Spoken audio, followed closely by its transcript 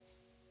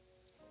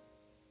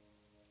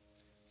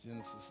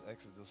Genesis,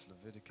 Exodus,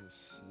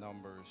 Leviticus,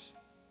 Numbers,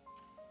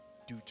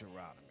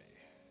 Deuteronomy.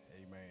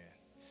 Amen.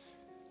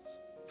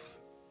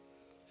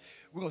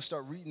 We're going to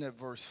start reading at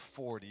verse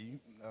 40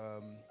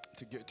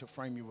 to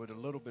frame you with a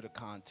little bit of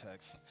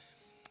context.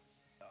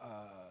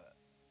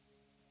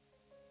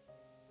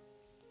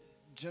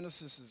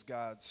 Genesis is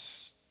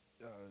God's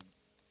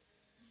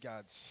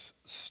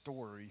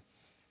story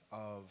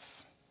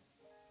of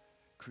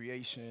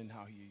creation,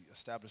 how he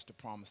established the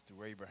promise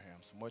through Abraham.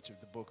 So much of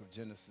the book of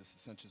Genesis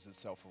centers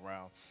itself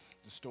around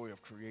the story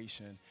of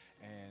creation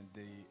and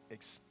the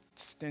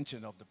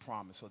extension of the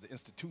promise, or the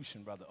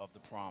institution, rather, of the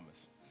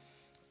promise.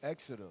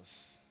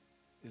 Exodus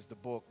is the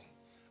book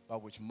by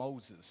which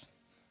Moses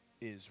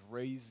is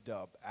raised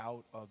up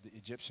out of the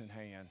Egyptian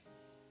hand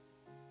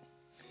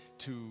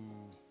to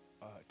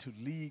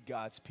lead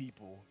God's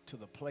people to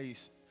the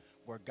place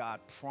where God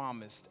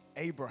promised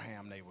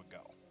Abraham they would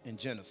go in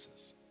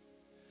Genesis.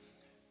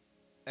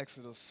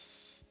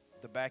 Exodus,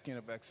 the back end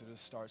of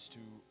Exodus, starts to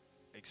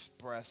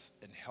express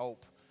and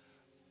help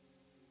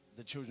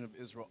the children of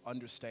Israel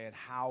understand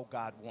how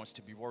God wants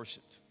to be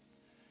worshiped.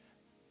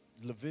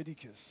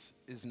 Leviticus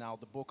is now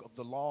the book of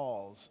the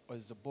laws, or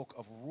is a book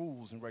of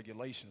rules and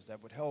regulations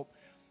that would help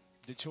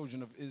the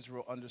children of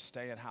Israel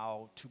understand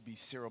how to be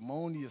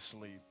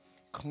ceremoniously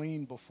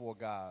clean before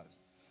God.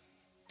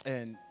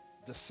 And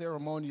the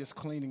ceremonious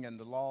cleaning and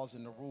the laws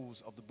and the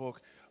rules of the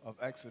book of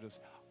Exodus,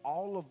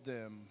 all of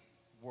them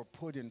were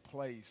put in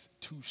place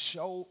to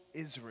show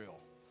Israel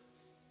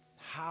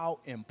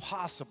how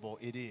impossible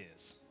it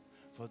is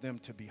for them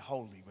to be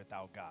holy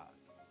without God.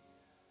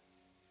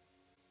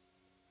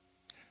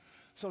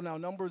 So now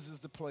Numbers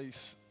is the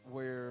place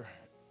where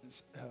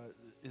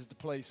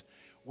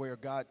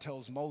God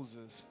tells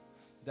Moses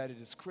that it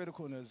is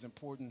critical and it is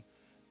important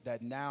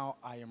that now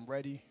I am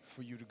ready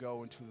for you to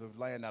go into the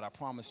land that I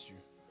promised you.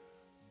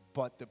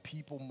 But the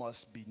people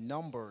must be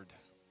numbered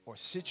or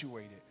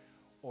situated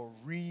or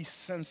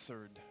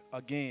recensored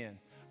again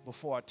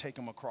before I take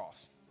them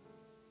across.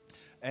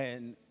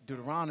 And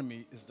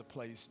Deuteronomy is the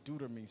place.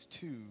 Deuter means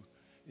two.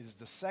 It is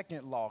the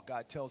second law.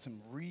 God tells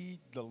him, read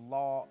the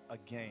law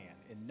again.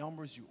 In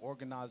Numbers, you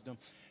organize them.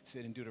 He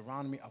said in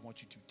Deuteronomy, I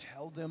want you to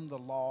tell them the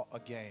law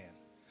again.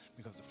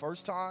 Because the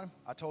first time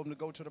I told them to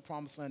go to the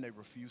promised land, they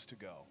refused to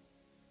go.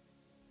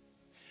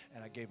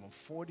 And I gave them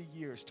 40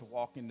 years to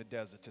walk in the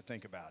desert to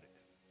think about it.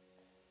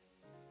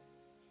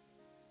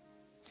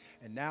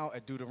 And now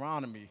at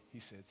Deuteronomy,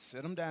 he said,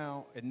 sit them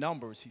down. In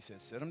Numbers, he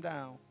said, sit them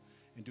down.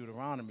 In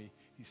Deuteronomy,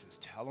 he says,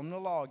 tell them the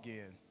law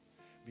again,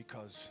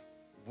 because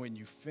when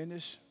you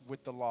finish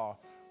with the law,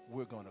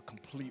 we're going to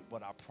complete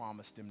what I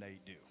promised them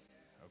they'd do.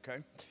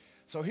 Okay?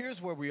 So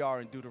here's where we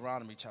are in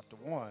Deuteronomy chapter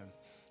 1,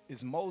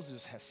 is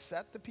Moses has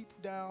set the people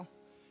down.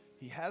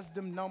 He has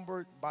them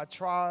numbered by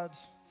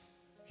tribes.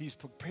 He's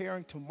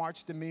preparing to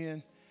march them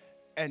in,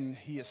 and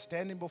he is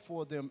standing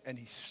before them, and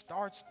he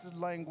starts the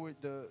language,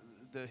 the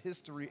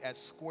history at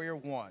square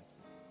one.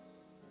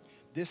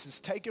 This is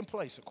taking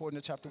place, according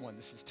to chapter 1,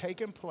 this is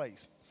taking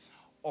place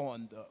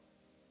on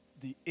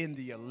in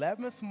the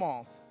 11th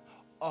month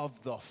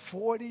of the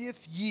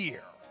 40th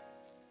year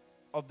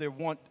of their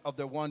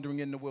wandering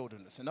in the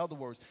wilderness. In other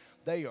words,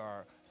 they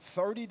are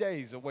 30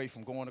 days away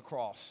from going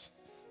across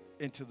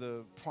into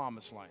the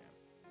promised land.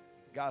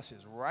 God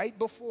says, right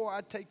before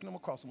I take them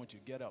across, I want you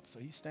to get up. So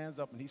he stands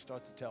up and he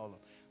starts to tell them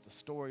the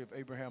story of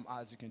Abraham,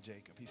 Isaac, and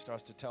Jacob. He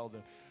starts to tell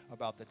them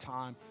about the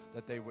time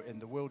that they were in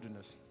the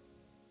wilderness.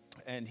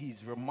 And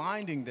he's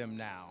reminding them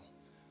now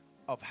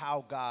of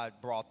how God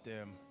brought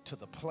them to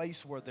the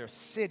place where they're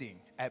sitting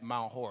at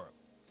Mount Horeb.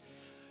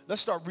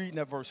 Let's start reading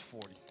at verse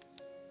 40,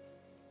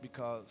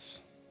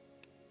 because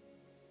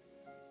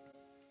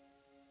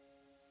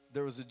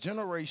there was a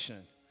generation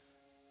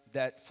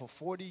that for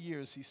 40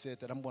 years he said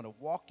that I'm going to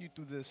walk you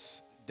through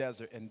this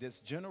desert, and this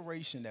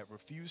generation that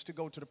refused to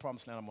go to the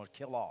promised land I'm going to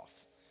kill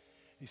off.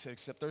 He said,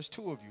 except there's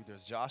two of you.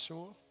 There's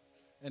Joshua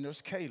and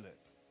there's Caleb.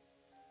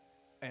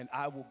 And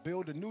I will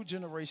build a new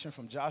generation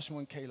from Joshua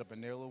and Caleb,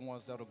 and they're the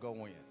ones that'll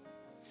go in.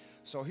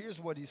 So here's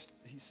what he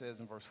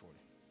says in verse 40.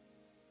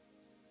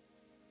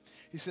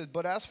 He says,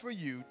 but as for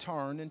you,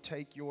 turn and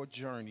take your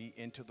journey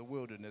into the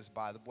wilderness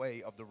by the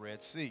way of the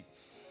Red Sea.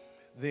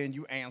 Then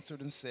you answered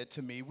and said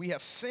to me, we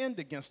have sinned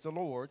against the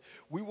Lord.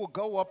 We will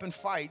go up and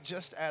fight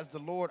just as the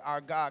Lord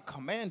our God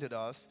commanded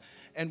us.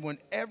 And when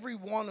every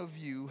one of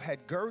you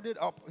had girded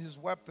up his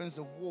weapons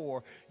of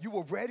war, you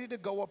were ready to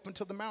go up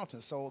into the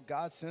mountain. So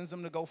God sends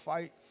them to go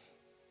fight.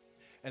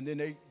 And then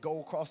they go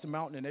across the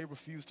mountain and they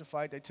refuse to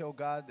fight. They tell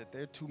God that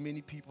there are too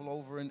many people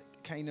over in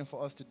Canaan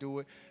for us to do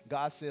it.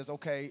 God says,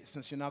 okay,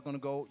 since you're not going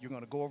to go, you're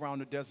going to go around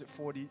the desert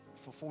for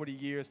 40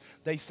 years.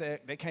 They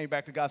came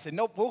back to God and said,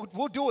 nope,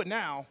 we'll do it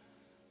now.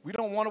 We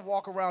don't want to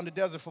walk around the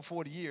desert for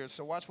 40 years.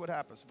 So watch what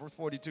happens. Verse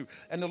 42.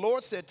 And the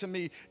Lord said to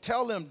me,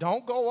 tell them,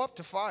 don't go up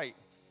to fight,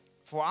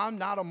 for I'm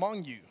not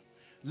among you,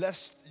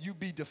 lest you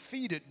be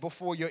defeated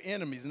before your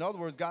enemies. In other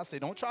words, God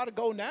said, don't try to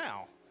go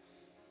now.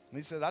 And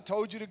he says, I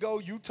told you to go.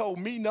 You told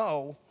me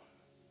no.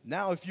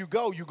 Now, if you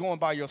go, you're going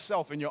by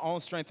yourself in your own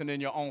strength and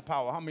in your own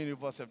power. How many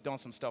of us have done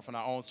some stuff in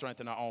our own strength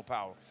and our own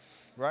power?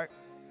 Right?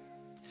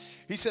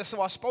 He says,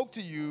 so I spoke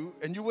to you,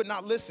 and you would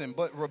not listen,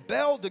 but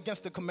rebelled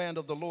against the command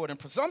of the Lord, and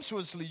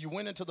presumptuously you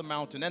went into the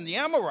mountain. And the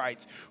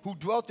Amorites who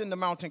dwelt in the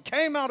mountain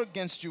came out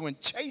against you and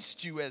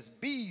chased you as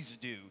bees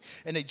do,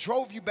 and they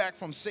drove you back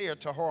from Seir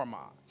to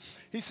Hormah.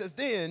 He says,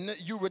 then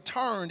you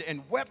returned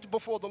and wept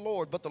before the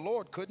Lord, but the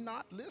Lord could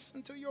not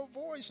listen to your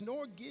voice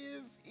nor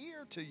give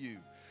ear to you.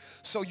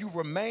 So you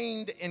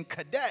remained in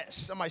Kadesh,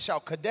 somebody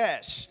shout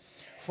Kadesh,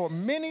 for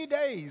many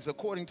days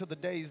according to the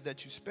days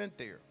that you spent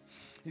there.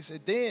 He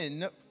said,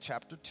 then,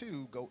 chapter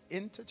 2, go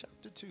into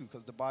chapter 2,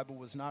 because the Bible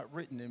was not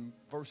written in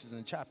verses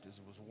and chapters.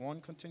 It was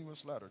one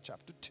continuous letter.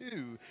 Chapter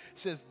 2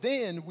 says,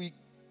 then we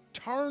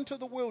turned to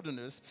the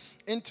wilderness,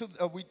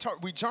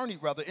 we journeyed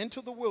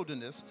into the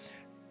wilderness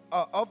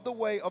of the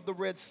way of the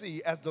Red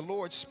Sea as the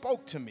Lord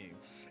spoke to me.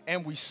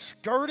 And we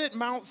skirted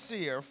Mount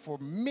Seir for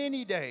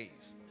many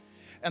days.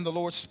 And the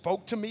Lord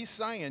spoke to me,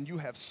 saying, you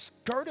have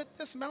skirted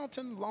this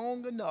mountain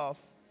long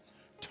enough,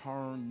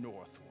 turn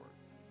northward.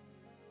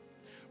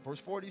 Verse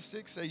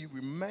 46 says, you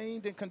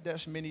remained in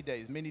Kadesh many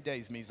days. Many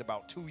days means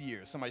about 2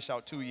 years. Somebody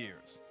shout 2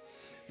 years.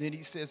 Then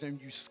he says,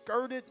 and you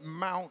skirted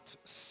Mount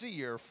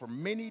Seir for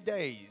many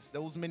days.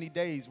 Those many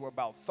days were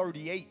about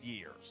 38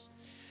 years.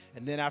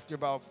 And then after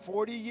about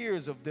 40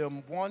 years of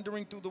them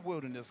wandering through the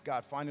wilderness,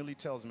 God finally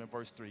tells them in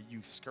verse 3,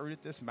 you've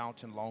skirted this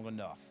mountain long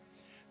enough.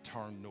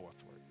 Turn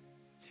northward.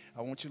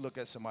 I want you to look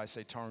at somebody and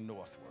say, turn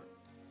northward.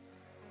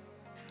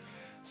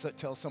 So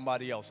tell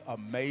somebody else,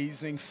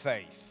 amazing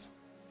faith.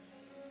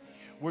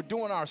 We're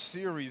doing our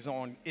series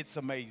on It's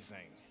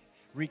Amazing,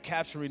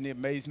 recapturing the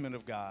amazement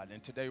of God.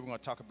 And today we're going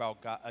to talk about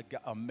God,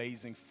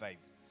 amazing faith.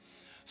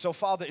 So,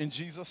 Father, in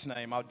Jesus'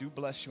 name, I do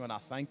bless you and I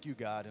thank you,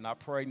 God. And I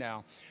pray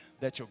now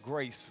that your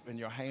grace and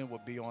your hand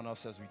will be on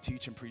us as we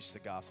teach and preach the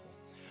gospel.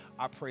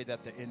 I pray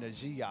that the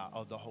energia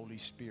of the Holy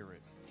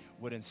Spirit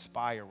would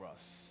inspire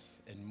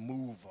us and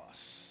move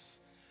us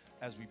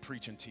as we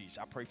preach and teach.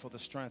 I pray for the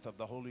strength of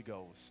the Holy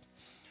Ghost.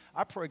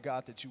 I pray,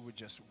 God, that you would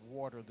just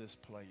water this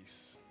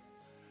place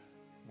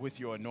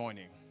with your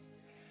anointing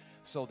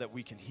so that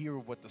we can hear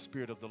what the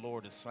Spirit of the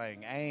Lord is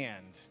saying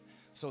and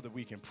so that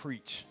we can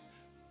preach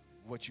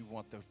what you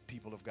want the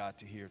people of God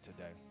to hear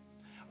today.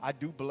 I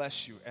do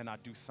bless you and I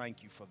do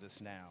thank you for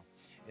this now.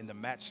 In the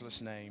matchless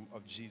name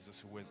of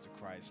Jesus, who is the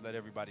Christ. Let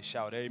everybody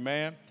shout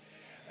amen.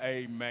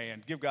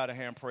 Amen. Give God a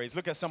hand praise.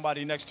 Look at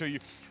somebody next to you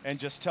and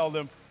just tell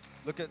them,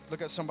 look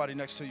at somebody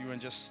next to you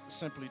and just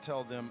simply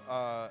tell them,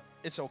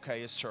 it's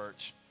okay, it's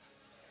church.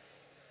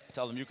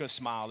 Tell them you can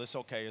smile, it's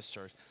okay, it's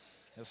church.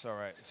 It's all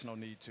right. It's no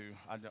need to.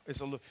 I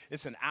know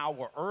it's an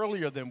hour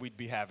earlier than we'd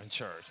be having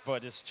church,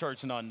 but it's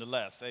church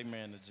nonetheless.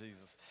 Amen to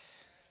Jesus.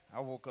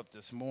 I woke up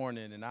this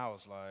morning and I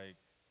was like,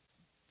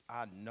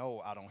 I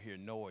know I don't hear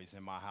noise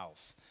in my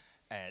house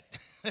at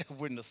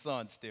when the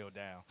sun's still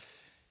down.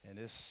 And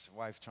this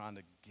wife trying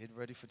to get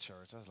ready for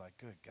church. I was like,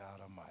 good God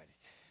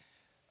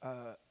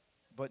Almighty.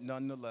 But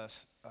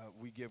nonetheless,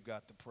 we give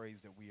God the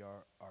praise that we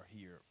are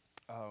here.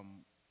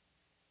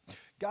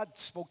 God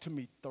spoke to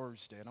me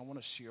Thursday, and I want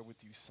to share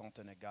with you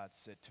something that God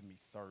said to me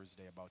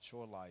Thursday about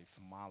your life,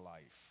 my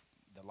life,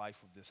 the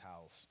life of this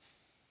house,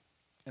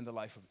 and the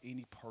life of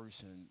any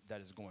person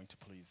that is going to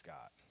please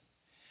God.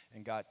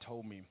 And God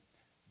told me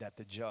that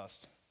the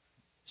just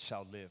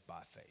shall live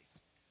by faith.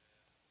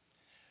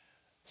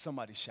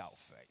 Somebody shout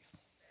faith.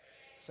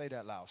 Say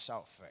that loud,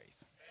 shout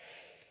faith.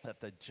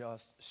 That the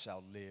just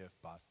shall live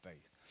by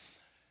faith.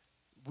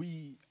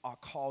 We are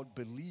called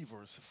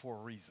believers for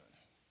a reason.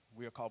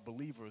 We are called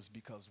believers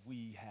because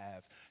we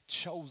have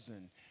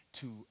chosen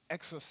to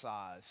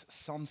exercise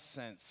some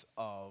sense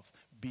of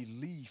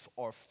belief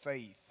or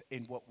faith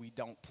in what we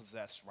don't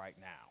possess right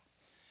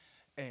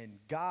now. And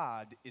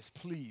God is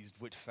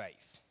pleased with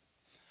faith.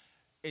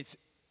 It's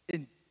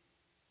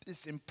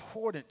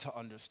important to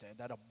understand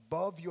that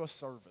above your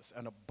service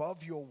and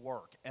above your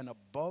work and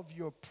above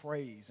your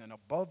praise and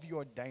above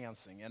your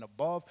dancing and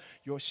above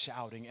your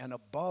shouting and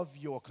above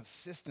your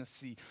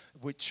consistency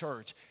with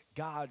church,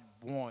 God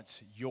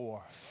wants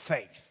your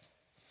faith.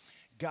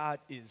 God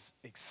is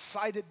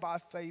excited by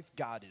faith.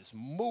 God is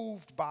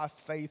moved by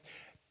faith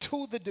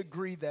to the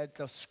degree that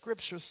the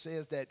scripture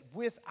says that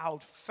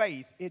without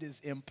faith, it is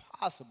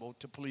impossible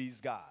to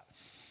please God.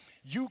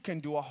 You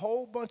can do a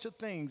whole bunch of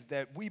things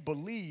that we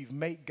believe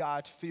make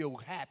God feel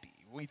happy.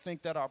 We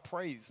think that our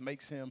praise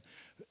makes him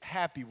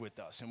happy with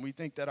us, and we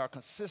think that our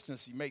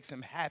consistency makes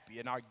him happy,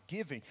 and our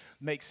giving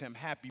makes him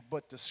happy.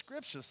 But the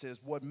scripture says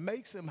what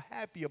makes him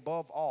happy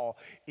above all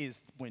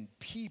is when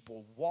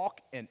people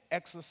walk and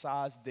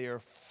exercise their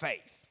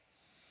faith.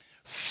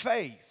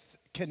 Faith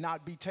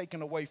cannot be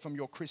taken away from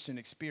your Christian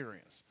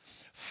experience.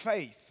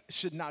 Faith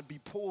should not be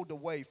pulled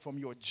away from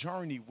your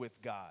journey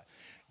with God.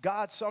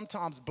 God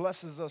sometimes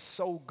blesses us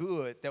so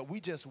good that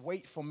we just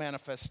wait for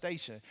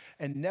manifestation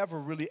and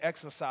never really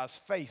exercise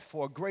faith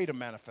for a greater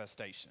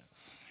manifestation.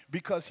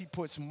 because he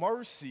puts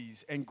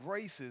mercies and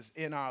graces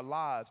in our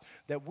lives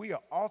that we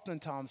are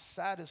oftentimes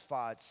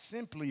satisfied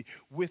simply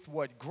with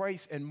what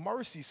grace and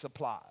mercy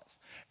supplies.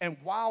 And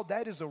while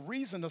that is a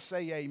reason to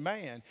say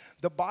amen,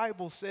 the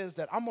Bible says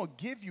that I'm going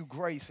to give you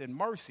grace and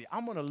mercy.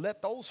 I'm going to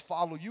let those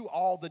follow you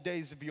all the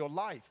days of your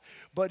life.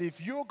 But if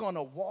you're going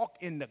to walk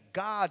in the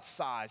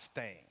God-sized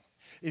thing,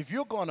 if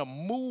you're going to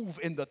move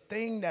in the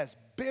thing that's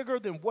bigger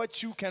than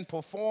what you can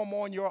perform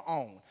on your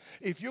own,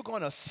 if you're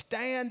going to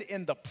stand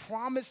in the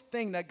promised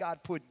thing that God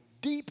put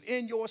deep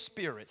in your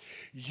spirit,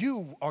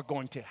 you are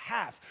going to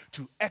have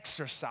to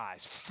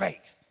exercise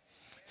faith.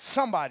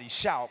 Somebody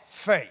shout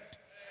faith.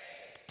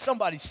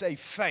 Somebody say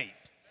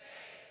faith.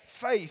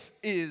 Faith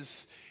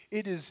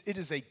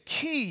is a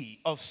key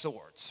of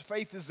sorts.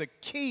 Faith is a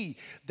key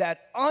that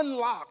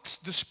unlocks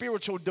the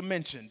spiritual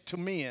dimension to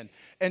men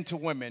and to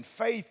women.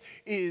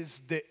 Faith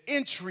is the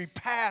entry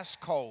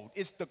passcode.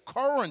 It's the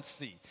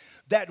currency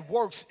that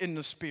works in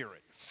the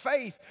spirit.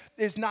 Faith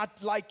is not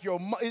like your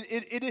money.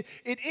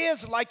 It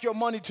is like your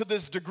money to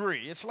this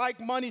degree. It's like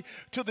money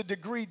to the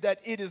degree that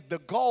it is the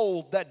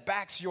gold that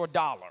backs your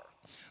dollar.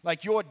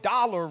 Like your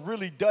dollar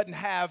really doesn't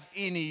have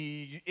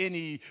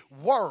any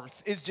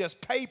worth. It's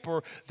just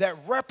paper that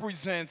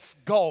represents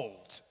gold.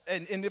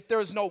 And if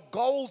there's no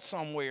gold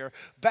somewhere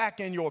back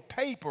in your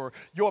paper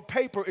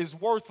is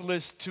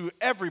worthless to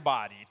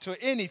everybody, to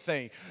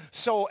anything.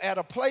 So at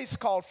a place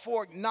called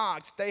Fort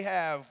Knox, they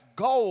have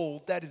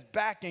gold that is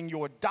backing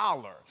your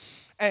dollar.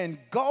 And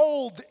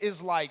gold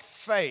is like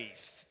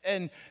faith.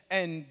 And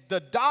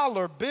the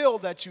dollar bill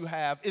that you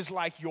have is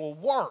like your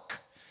work.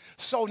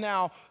 So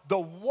now the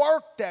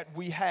work that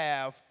we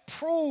have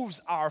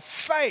proves our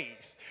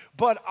faith,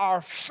 but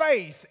our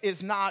faith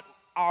is not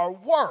our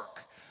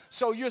work.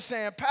 So you're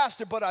saying,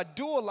 Pastor, but I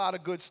do a lot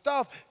of good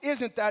stuff.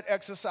 Isn't that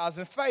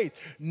exercising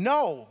faith?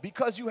 No,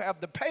 because you have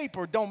the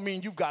paper don't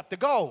mean you've got the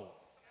gold.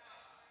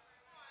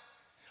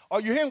 Are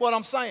you hearing what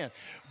I'm saying?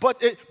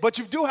 But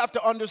you do have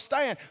to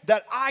understand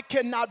that I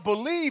cannot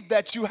believe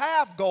that you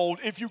have gold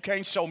if you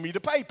can't show me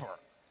the paper.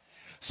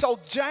 So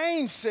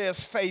James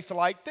says faith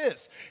like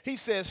this. He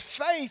says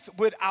faith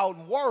without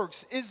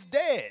works is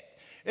dead.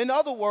 In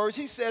other words,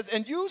 he says,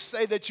 and you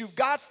say that you've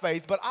got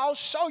faith, but I'll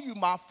show you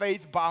my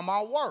faith by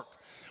my work.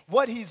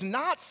 What he's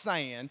not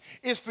saying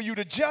is for you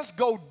to just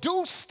go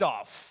do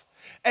stuff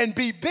and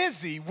be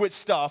busy with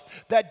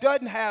stuff that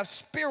doesn't have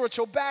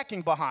spiritual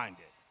backing behind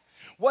it.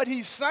 What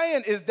he's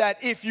saying is that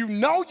if you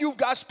know you've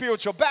got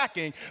spiritual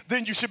backing,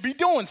 then you should be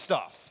doing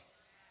stuff.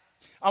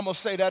 I'm going to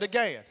say that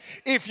again.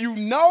 If you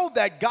know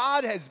that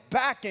God is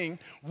backing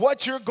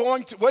what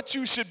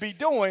you should be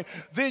doing,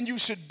 then you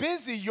should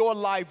busy your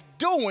life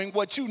doing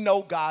what you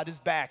know God is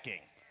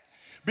backing.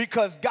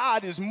 Because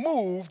God is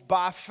moved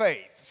by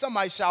faith.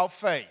 Somebody shout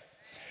faith.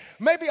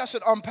 Maybe I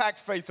should unpack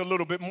faith a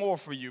little bit more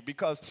for you,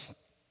 because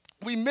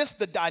we miss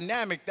the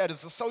dynamic that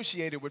is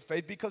associated with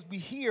faith because we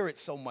hear it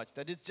so much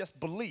that it's just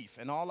belief.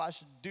 And all I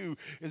should do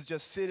is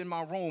just sit in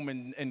my room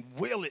and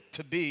will it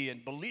to be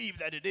and believe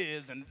that it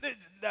is. And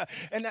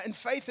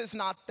faith is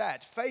not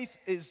that. Faith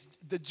is,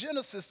 the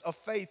genesis of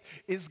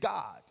faith is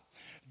God.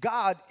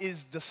 God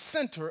is the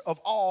center of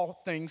all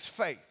things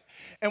faith.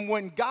 And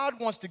when God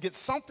wants to get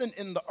something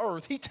in the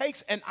earth, he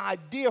takes an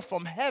idea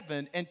from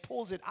heaven and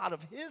pulls it out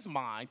of his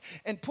mind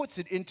and puts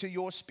it into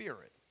your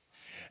spirit.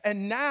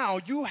 And now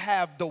you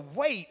have the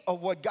weight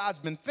of what God's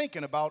been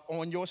thinking about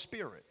on your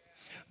spirit.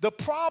 The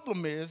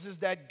problem is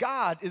that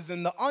God is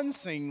in the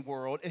unseen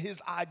world and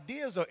his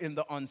ideas are in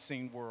the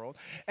unseen world.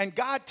 And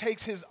God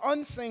takes his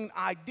unseen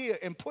idea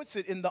and puts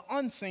it in the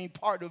unseen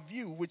part of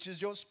you, which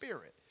is your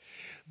spirit.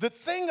 The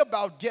thing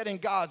about getting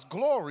God's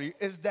glory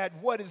is that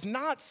what is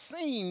not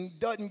seen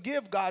doesn't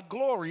give God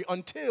glory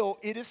until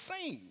it is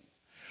seen.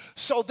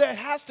 So that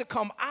has to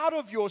come out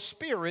of your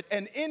spirit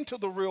and into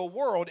the real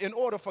world in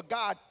order for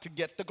God to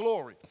get the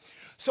glory.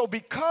 So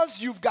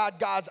because you've got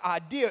God's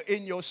idea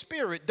in your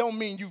spirit, don't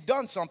mean you've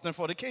done something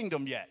for the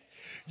kingdom yet.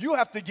 You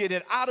have to get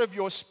it out of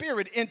your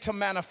spirit into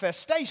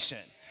manifestation.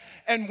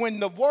 And when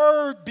the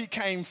word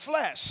became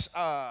flesh,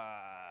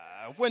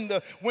 when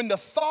the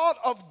thought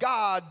of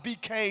God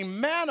became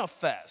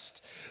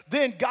manifest,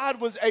 then God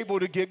was able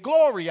to get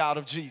glory out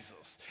of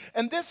Jesus.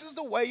 And this is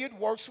the way it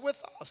works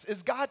with us,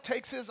 is God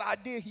takes his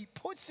idea, he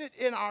puts it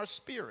in our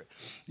spirit.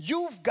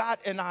 You've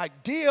got an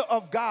idea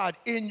of God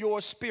in your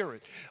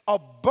spirit, a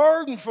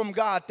burden from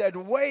God that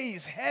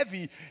weighs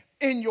heavy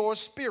in your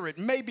spirit.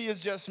 Maybe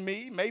it's just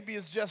me. Maybe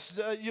it's just,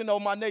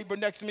 my neighbor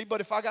next to me. But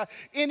if I got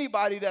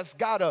anybody that's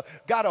got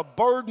a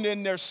burden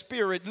in their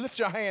spirit, lift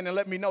your hand and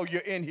let me know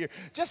you're in here.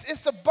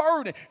 It's a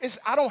burden.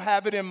 I don't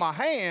have it in my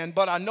hand,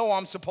 but I know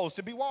I'm supposed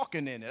to be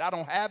walking in it. I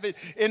don't have it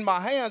in my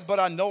hands, but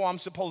I know I'm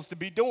supposed to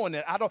be doing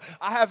it.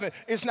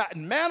 It's not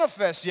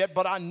manifest yet,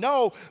 but I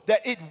know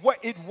that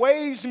it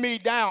weighs me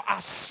down.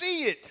 I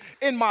see it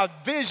in my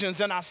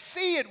visions, and I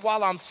see it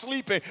while I'm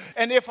sleeping.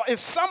 And if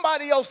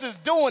somebody else is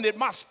doing it,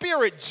 my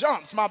spirit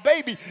jumps, my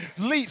baby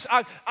leaps.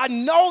 I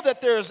know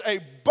that there's a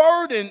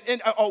burden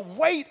and a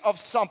weight of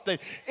something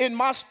in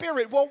my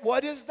spirit. Well,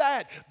 what is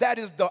that? That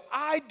is the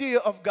idea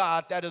of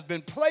God that has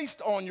been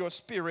placed on your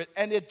spirit,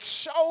 and it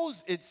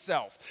shows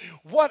itself.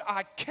 What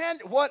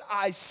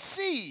I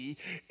see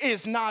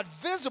is not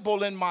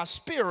visible in my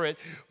spirit,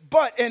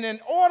 but in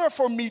order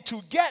for me to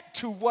get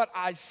to what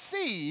I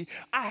see,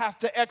 I have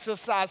to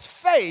exercise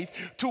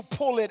faith to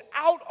pull it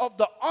out of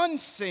the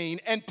unseen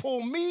and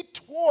pull me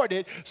toward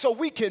it so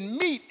we can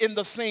meet in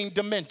the same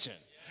dimension.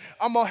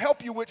 I'm going to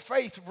help you with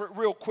faith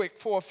real quick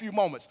for a few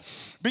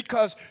moments,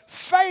 because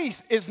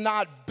faith is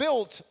not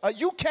built,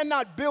 you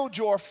cannot build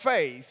your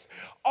faith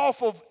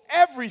off of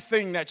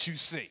everything that you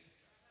see.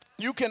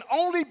 You can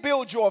only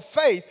build your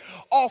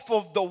faith off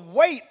of the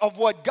weight of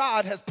what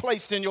God has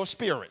placed in your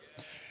spirit.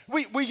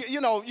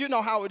 You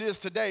know how it is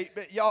today.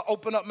 Y'all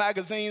open up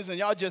magazines and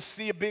y'all just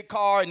see a big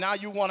car and now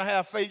you want to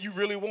have faith. You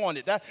really want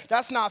it.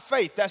 That's not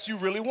faith. That's you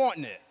really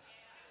wanting it.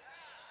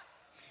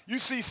 You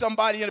see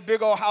somebody in a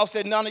big old house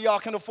that none of y'all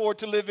can afford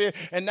to live in,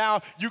 and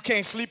now you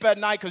can't sleep at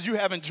night because you're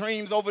having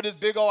dreams over this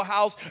big old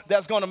house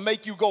that's going to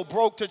make you go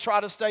broke to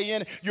try to stay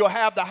in it. You'll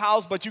have the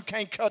house, but you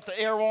can't cut the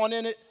air on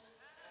in it.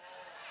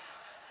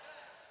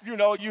 You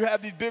know, you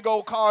have these big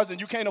old cars and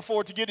you can't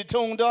afford to get it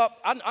tuned up.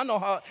 I know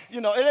how,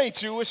 it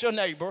ain't you, it's your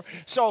neighbor.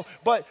 So,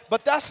 but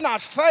that's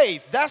not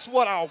faith. That's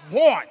what I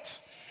want.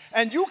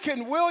 And you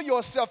can will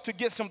yourself to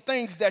get some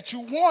things that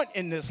you want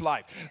in this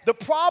life. The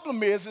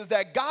problem is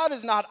that God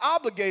is not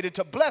obligated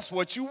to bless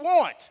what you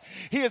want.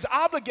 He is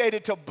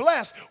obligated to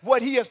bless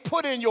what he has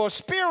put in your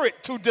spirit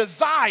to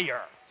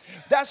desire.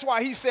 That's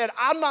why he said,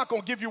 I'm not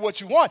going to give you what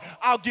you want.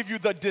 I'll give you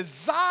the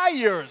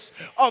desires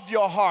of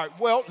your heart.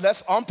 Well,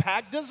 let's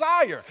unpack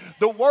desire.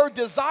 The word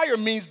desire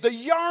means the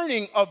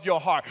yearning of your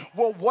heart.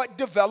 Well, what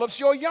develops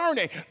your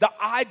yearning? The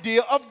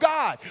idea of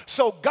God.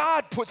 So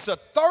God puts a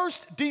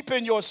thirst deep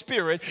in your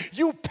spirit.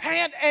 You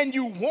pant and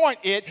you want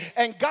it.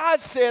 And God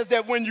says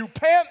that when you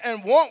pant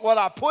and want what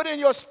I put in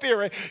your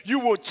spirit, you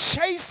will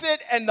chase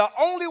it. And the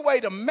only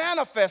way to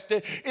manifest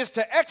it is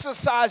to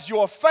exercise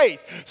your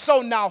faith.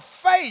 So now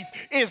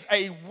faith is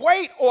a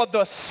weight or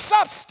the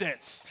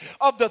substance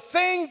of the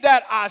thing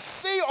that I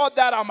see or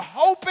that I'm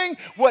hoping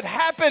would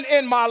happen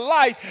in my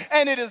life,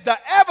 and it is the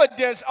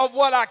evidence of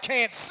what I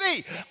can't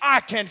see.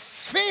 I can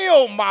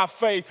feel my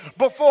faith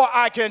before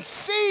I can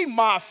see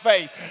my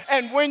faith.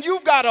 And when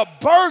you've got a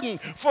burden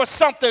for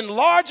something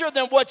larger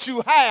than what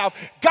you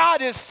have,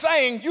 God is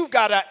saying you've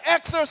got to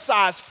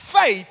exercise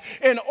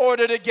faith in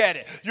order to get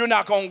it. You're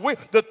not going to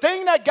the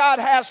thing that God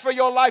has for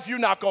your life, you're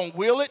not going to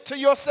will it to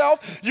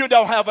yourself. You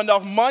don't have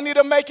enough money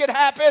to make it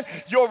happen.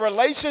 Your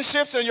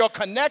relationships and your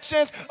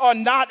connections are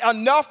not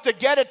enough to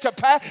get it to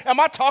pass. Am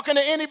I talking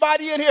to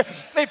anybody in here?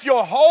 If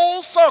your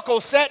whole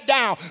circle sat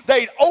down,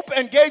 they'd open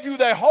and gave you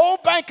their whole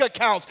bank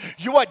accounts,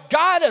 what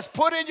God has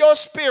put in your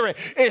spirit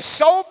is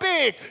so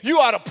big, you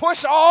ought to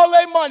push all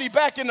their money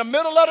back in the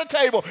middle of the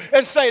table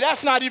and say,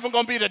 that's not even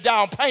going to be the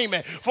down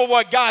payment for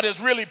what God has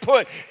really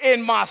put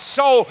in my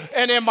soul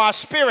and in my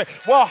spirit.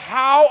 Well,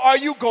 how are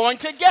you going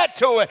to get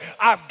to it?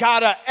 I've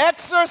got to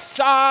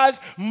exercise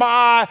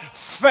my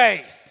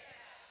faith.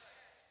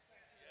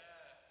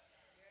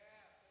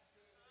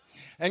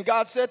 And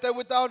God said that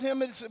without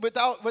him,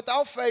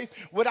 without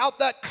faith, without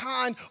that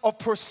kind of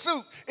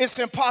pursuit, it's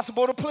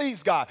impossible to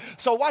please God.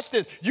 So watch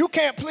this. You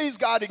can't please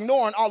God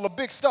ignoring all the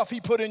big stuff he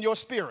put in your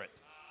spirit.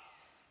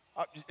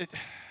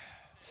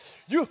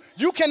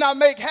 You cannot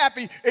make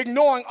happy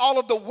ignoring all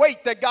of the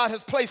weight that God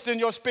has placed in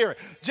your spirit.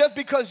 Just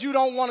because you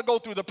don't want to go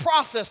through the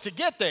process to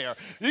get there.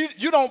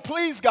 You don't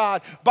please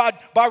God by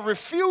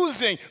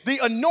refusing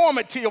the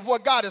enormity of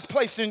what God has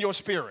placed in your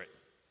spirit.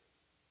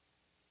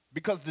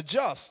 Because the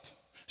just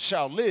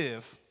shall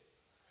live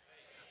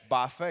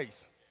by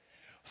faith.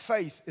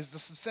 Faith is the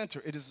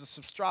center. It is the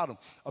substratum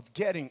of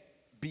getting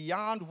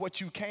beyond what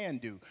you can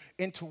do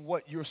into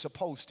what you're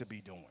supposed to be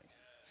doing.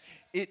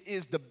 It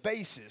is the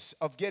basis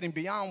of getting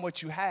beyond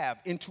what you have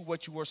into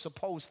what you were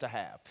supposed to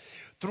have.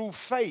 Through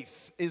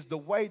faith is the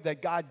way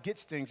that God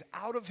gets things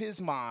out of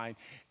his mind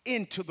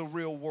into the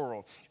real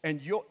world. And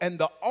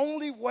the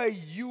only way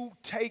you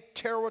take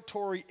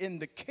territory in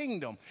the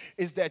kingdom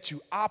is that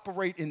you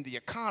operate in the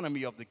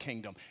economy of the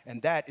kingdom.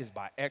 And that is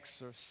by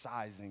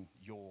exercising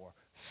your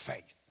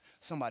faith.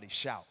 Somebody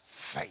shout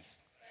faith.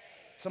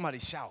 Somebody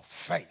shout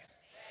faith.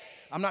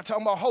 I'm not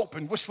talking about hope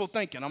and wishful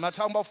thinking. I'm not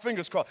talking about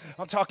fingers crossed.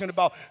 I'm talking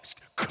about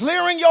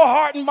clearing your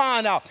heart and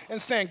mind out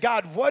and saying,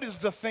 God, what is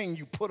the thing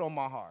you put on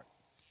my heart?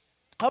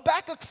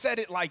 Habakkuk said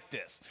it like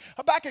this.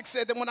 Habakkuk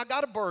said that when I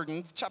got a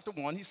burden, chapter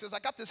 1, he says, I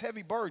got this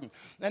heavy burden,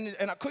 and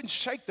I couldn't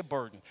shake the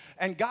burden.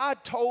 And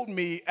God told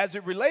me, as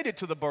it related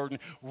to the burden,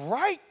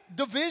 write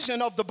the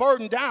vision of the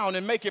burden down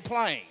and make it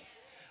plain.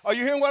 Are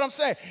you hearing what I'm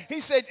saying? He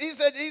said,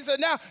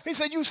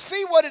 you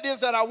see what it is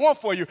that I want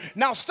for you.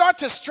 Now start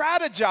to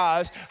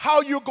strategize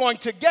how you're going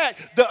to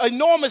get the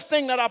enormous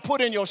thing that I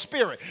put in your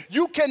spirit.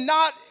 You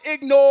cannot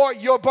ignore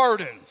your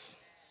burdens.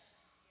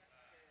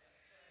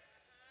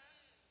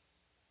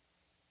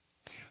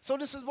 So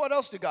this is what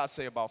else did God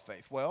say about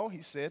faith? Well,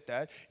 he said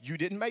that you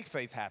didn't make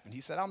faith happen. He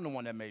said, I'm the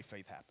one that made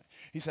faith happen.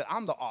 He said,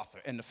 I'm the author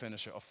and the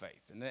finisher of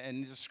faith.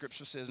 And the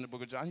scripture says in the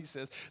book of John, he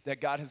says that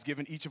God has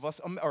given each of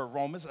us, or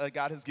Romans,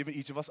 God has given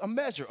each of us a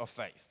measure of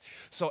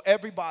faith. So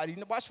everybody,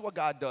 watch what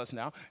God does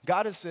now.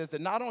 God has says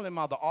that not only am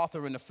I the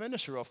author and the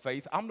finisher of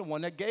faith, I'm the one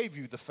that gave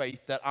you the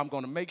faith that I'm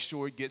going to make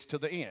sure it gets to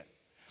the end.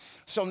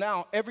 So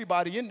now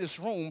everybody in this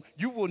room,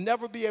 you will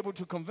never be able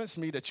to convince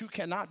me that you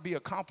cannot be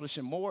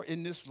accomplishing more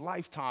in this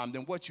lifetime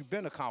than what you've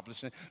been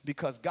accomplishing,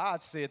 because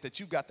God said that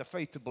you got the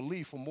faith to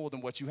believe for more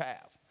than what you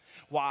have.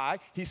 Why?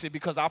 He said,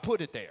 because I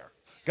put it there.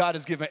 God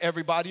has given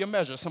everybody a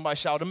measure. Somebody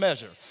shout a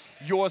measure.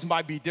 Yours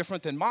might be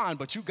different than mine,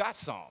 but you got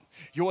some.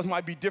 Yours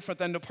might be different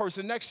than the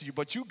person next to you,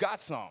 but you got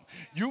some.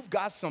 You've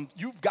got some.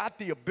 You've got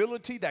the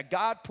ability that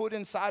God put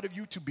inside of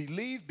you to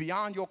believe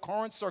beyond your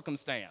current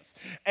circumstance,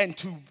 and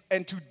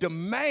to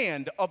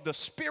demand of the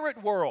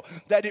spirit world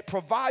that it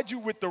provides you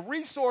with the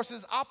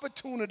resources,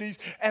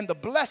 opportunities, and the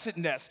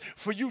blessedness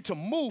for you to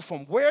move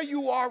from where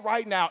you are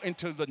right now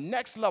into the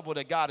next level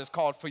that God has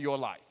called for your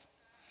life.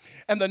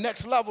 And the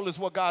next level is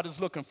what God is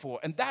looking for.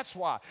 And that's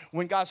why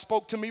when God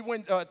spoke to me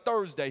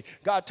Thursday,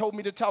 God told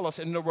me to tell us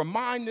and to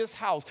remind this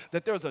house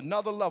that there's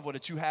another level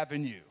that you have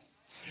in you.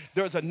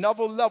 There's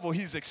another level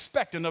he's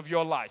expecting of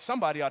your life.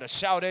 Somebody ought to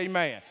shout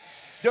amen.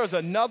 There's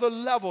another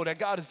level that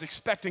God is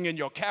expecting in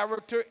your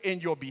character, in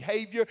your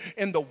behavior,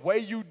 in the way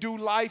you do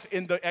life,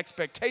 in the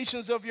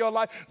expectations of your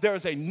life.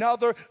 There's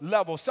another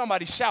level.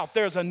 Somebody shout,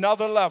 there's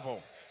another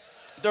level.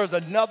 There's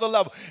another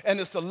level. And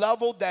it's a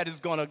level that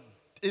is going to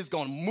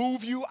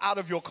move you out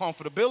of your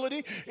comfortability.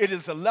 It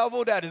is a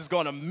level that is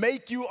going to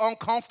make you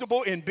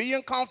uncomfortable in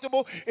being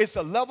comfortable. It's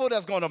a level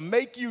that's going to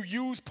make you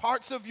use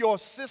parts of your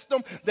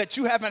system that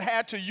you haven't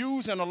had to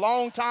use in a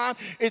long time.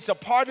 It's a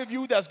part of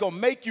you that's going to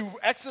make you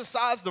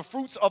exercise the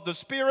fruits of the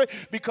Spirit,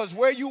 because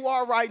where you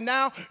are right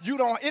now,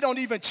 it don't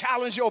even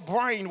challenge your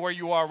brain where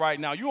you are right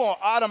now. You're on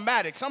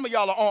automatic. Some of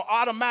y'all are on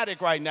automatic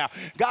right now.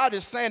 God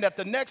is saying that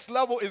the next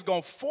level is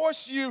going to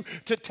force you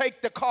to take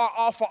the car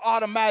off of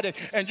automatic,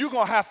 and you're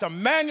going to have to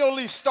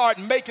manually start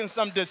making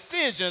some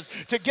decisions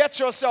to get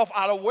yourself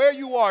out of where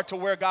you are to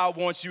where God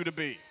wants you to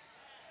be.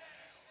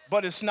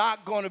 But it's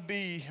not going to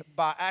be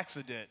by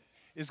accident.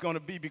 It's going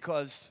to be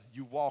because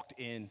you walked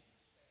in.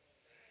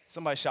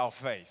 Somebody shout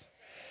faith.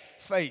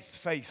 Faith,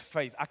 faith,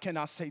 faith. I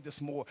cannot say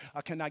this more. I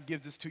cannot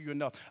give this to you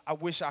enough. I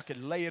wish I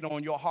could lay it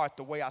on your heart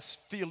the way I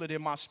feel it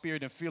in my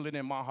spirit and feel it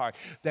in my heart.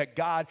 That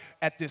God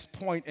at this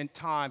point in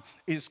time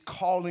is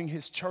calling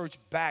his church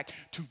back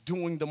to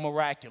doing the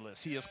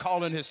miraculous. He is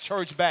calling his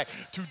church back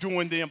to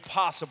doing the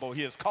impossible.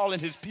 He is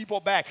calling his people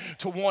back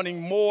to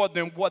wanting more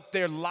than what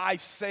their life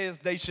says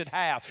they should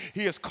have.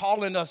 He is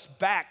calling us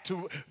back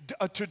to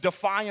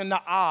defying the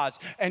odds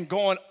and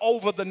going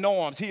over the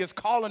norms. He is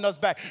calling us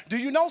back. Do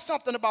you know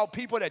something about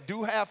people that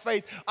do have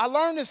faith? I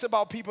learned this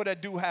about people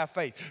that do have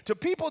faith. To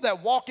people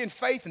that walk in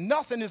faith,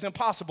 nothing is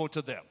impossible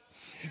to them.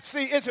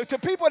 See, it's to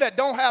people that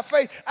don't have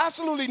faith,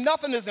 absolutely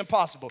nothing is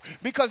impossible,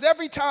 because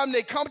every time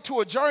they come to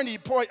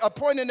a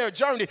point in their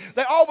journey,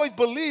 they always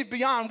believe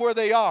beyond where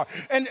they are.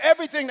 And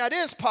everything that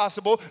is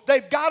possible,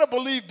 they've got to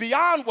believe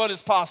beyond what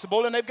is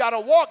possible, and they've got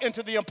to walk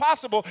into the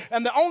impossible,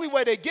 and the only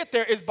way they get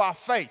there is by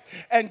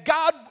faith. And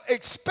God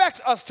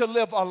expects us to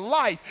live a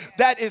life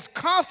that is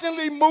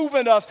constantly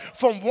moving us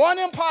from one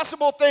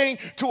impossible thing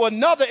to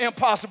another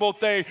impossible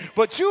thing.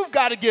 But you've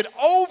got to get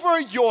over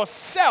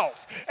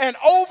yourself and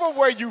over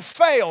where you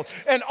failed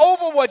and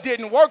over what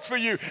didn't work for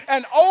you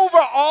and over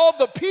all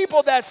the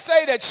people that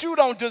say that you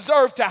don't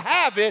deserve to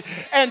have it,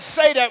 and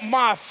say that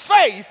my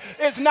faith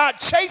is not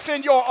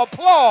chasing your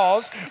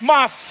applause.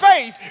 My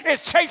faith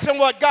is chasing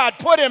what God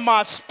put in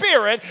my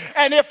spirit.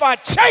 And if I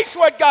chase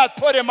what God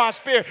put in my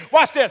spirit,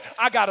 watch this,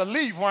 I got to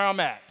leave where I'm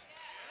at.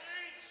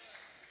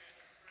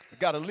 I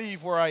got to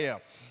leave where I am.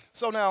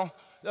 So now,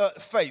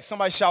 faith.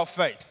 Somebody shout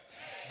faith.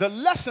 The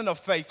lesson of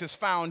faith is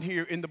found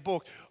here in the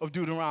book of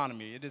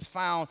Deuteronomy. It is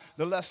found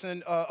the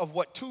lesson of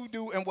what to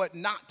do and what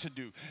not to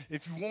do.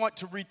 If you want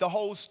to read the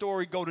whole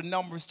story, go to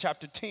Numbers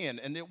chapter 10,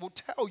 and it will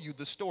tell you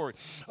the story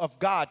of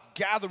God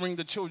gathering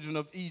the children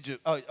of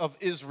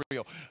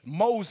Israel,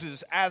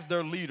 Moses as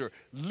their leader,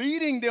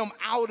 leading them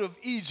out of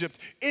Egypt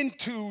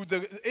into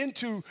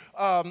the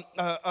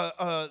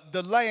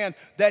land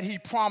that he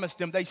promised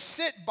them. They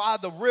sit by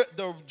the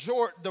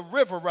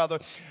river,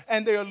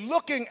 and they're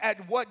looking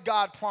at what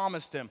God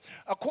promised them.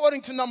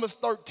 According to Numbers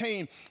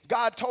 13,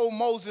 God told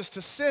Moses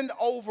to send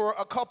over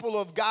a couple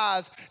of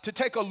guys to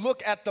take a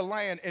look at the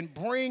land and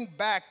bring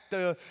back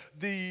a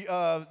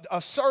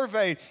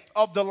survey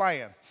of the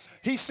land.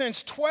 He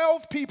sends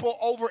 12 people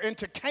over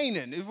into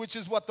Canaan, which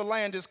is what the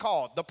land is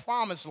called, the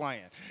promised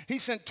land. He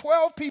sent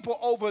 12 people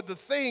over the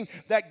thing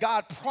that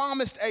God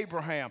promised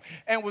Abraham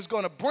and was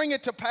going to bring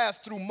it to pass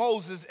through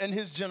Moses and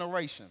his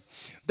generation.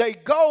 They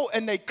go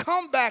and they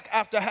come back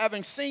after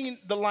having seen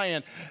the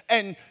land,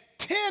 and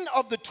 10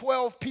 of the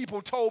 12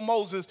 people told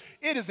Moses,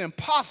 it is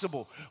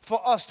impossible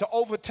for us to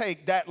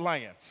overtake that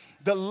land.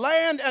 The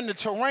land and the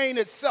terrain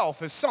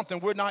itself is something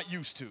we're not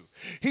used to.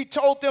 He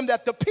told them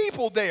that the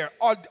people there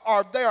are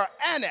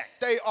Anak.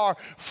 They are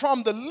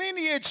from the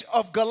lineage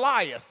of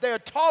Goliath. They're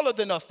taller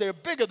than us. They're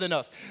bigger than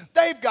us.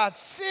 They've got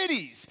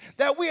cities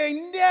that we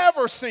ain't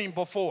never seen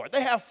before.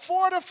 They have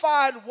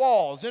fortified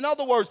walls. In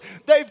other words,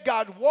 they've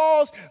got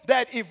walls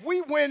that if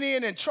we went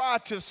in and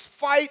tried to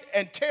fight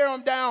and tear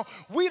them down,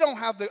 we don't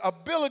have the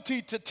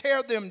ability to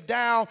tear them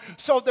down.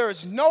 So there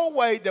is no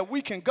way that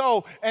we can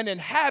go and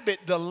inhabit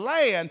the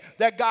land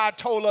that God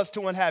told us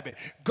to inhabit.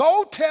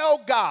 Go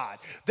tell God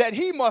that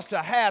he must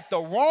have had the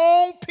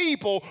wrong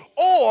people,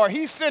 or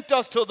he sent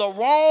us to the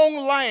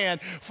wrong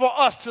land for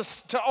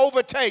us to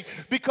overtake,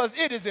 because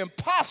it is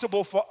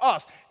impossible for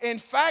us. In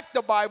fact,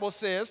 the Bible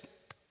says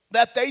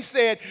that they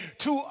said,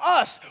 to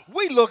us,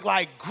 we look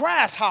like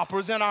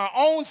grasshoppers in our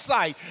own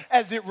sight,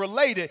 as it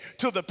related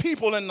to the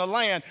people in the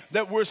land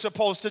that we're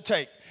supposed to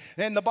take.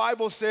 And the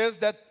Bible says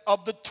that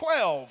of the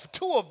 12,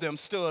 2 of them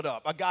stood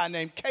up, a guy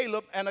named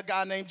Caleb and a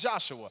guy named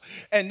Joshua.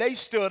 And they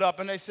stood up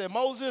and they said,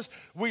 Moses,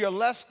 we are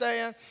less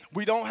than.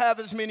 We don't have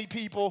as many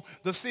people.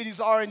 The cities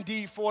are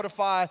indeed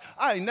fortified.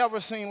 I ain't never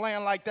seen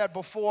land like that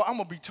before. I'm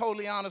going to be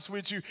totally honest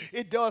with you.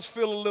 It does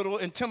feel a little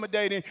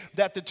intimidating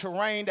that the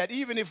terrain, that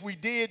even if we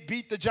did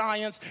beat the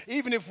giants,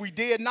 even if we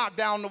did knock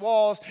down the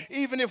walls,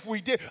 even if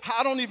we did,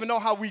 I don't even know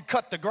how we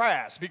cut the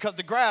grass, because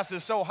the grass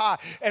is so high.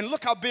 And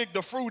look how big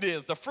the fruit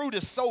is. The fruit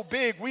is so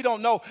big, we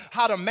don't know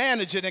how to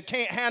manage it and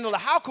can't handle it.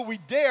 How could we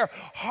dare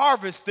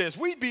harvest this?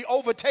 We'd be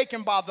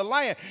overtaken by the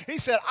land. He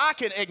said, I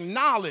can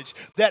acknowledge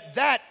that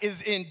that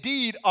is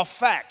indeed a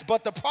fact.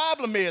 But the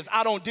problem is,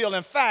 I don't deal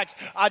in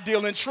facts, I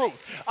deal in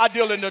truth. I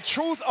deal in the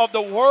truth of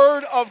the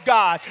word of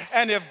God.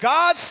 And if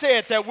God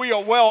said that we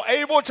are well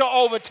able to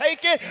overtake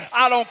it,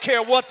 I don't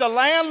care what the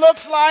land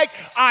looks like,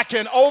 I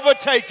can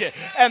overtake it.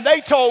 And they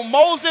told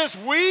Moses,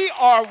 we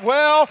are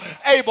well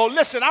able.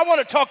 Listen, I want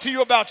to talk to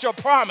you about your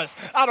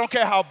promise. I don't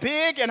care how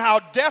big and how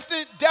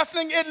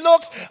deafening it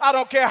looks. I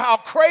don't care how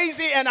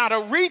crazy and out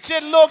of reach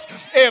it looks.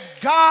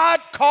 If God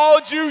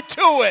called you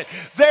to it,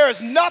 there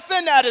is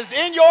nothing that is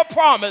in your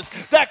promise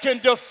that can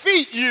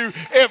defeat you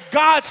if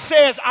God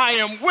says, I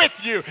am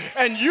with you.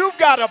 And you've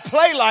got to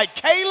play like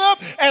Caleb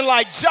and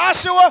like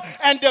Joshua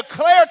and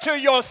declare to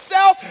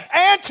yourself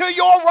and to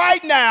your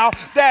right now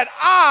that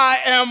I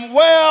am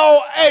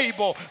well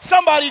able.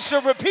 Somebody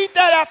should repeat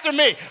that after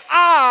me.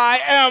 I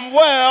am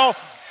well.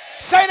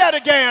 Say that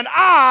again.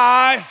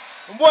 I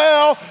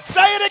well,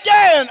 say it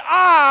again.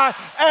 I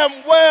am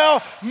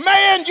well.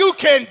 Man, you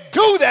can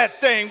do that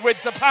thing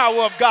with the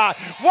power of God.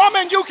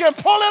 Woman, you can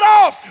pull it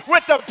off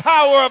with the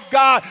power of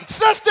God.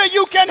 Sister,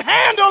 you can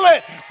handle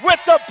it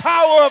with the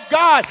power of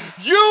God.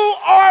 You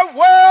are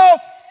well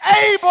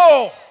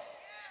able.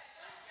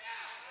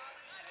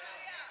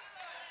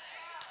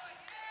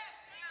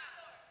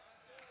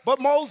 But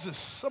Moses,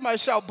 somebody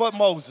shout, but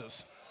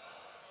Moses.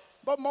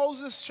 But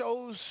Moses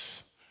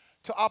chose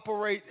to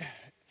operate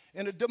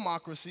in a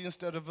democracy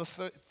instead of a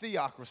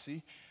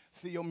theocracy.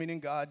 Theo meaning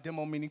God,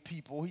 demo meaning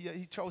people.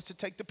 He chose to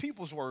take the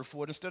people's word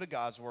for it instead of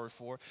God's word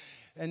for it.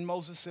 And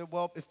Moses said,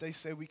 well, if they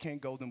say we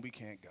can't go, then we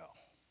can't go.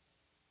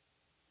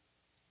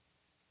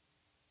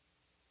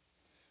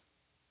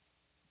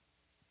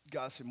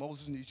 God said,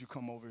 Moses needs you to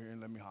come over here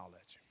and let me holler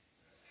at you.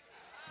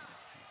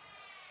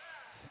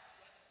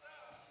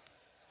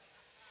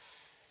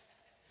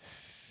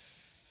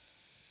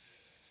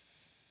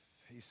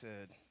 He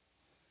said,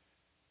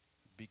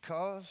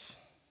 because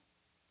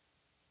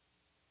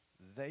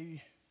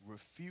they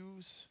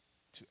refuse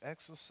to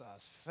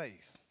exercise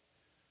faith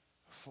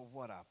for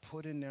what I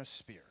put in their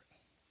spirit.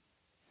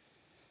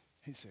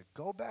 He said,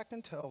 go back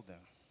and tell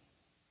them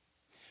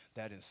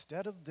that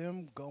instead of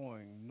them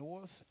going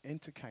north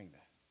into Canaan,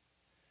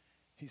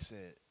 he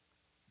said,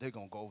 they're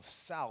going to go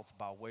south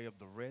by way of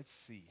the Red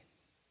Sea.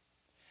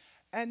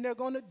 And they're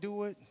going to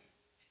do it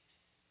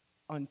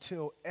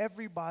until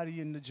everybody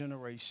in the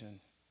generation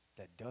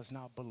that does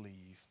not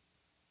believe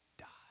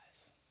dies.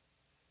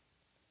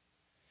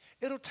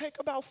 It'll take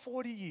about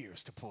 40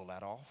 years to pull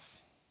that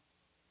off.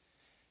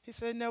 He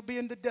said, and they'll be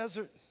in the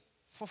desert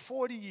for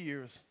 40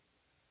 years.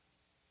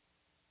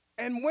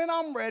 And when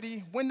I'm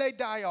ready, when they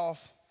die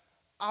off,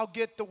 I'll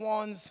get the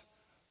ones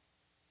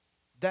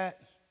that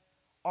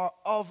are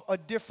of a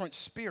different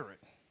spirit.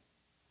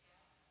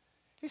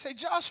 He said,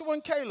 Joshua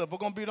and Caleb are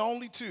going to be the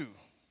only two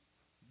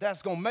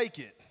that's going to make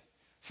it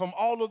from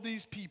all of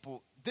these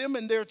people, them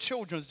and their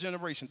children's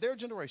generation, their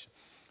generation.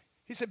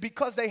 He said,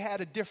 because they had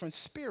a different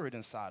spirit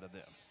inside of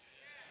them.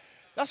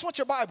 That's what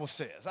your Bible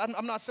says.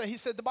 I'm not saying, he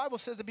said the Bible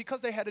says that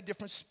because they had a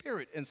different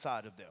spirit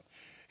inside of them.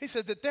 He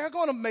says that they're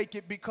going to make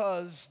it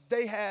because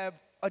they have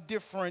a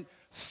different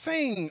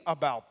thing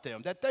about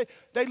them, that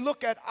they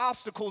look at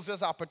obstacles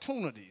as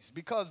opportunities,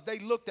 because they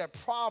looked at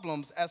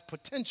problems as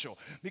potential,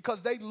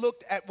 because they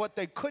looked at what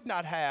they could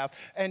not have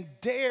and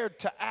dared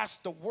to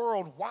ask the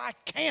world, why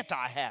can't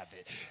I have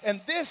it?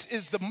 And this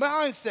is the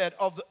mindset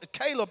of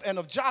Caleb and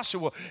of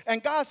Joshua.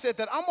 And God said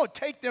that I'm going to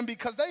take them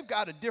because they've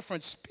got a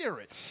different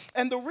spirit.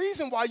 And the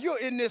reason why you're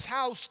in this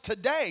house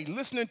today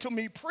listening to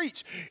me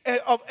preach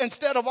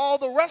instead of all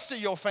the rest of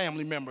your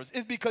family members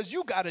is because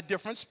you got a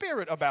different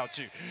spirit about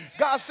you.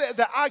 God said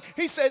that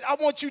he said, I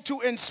want you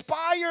to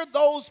inspire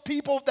those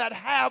people that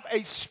have a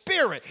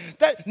spirit,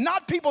 that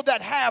not people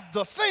that have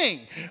the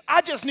thing.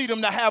 I just need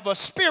them to have a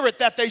spirit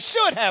that they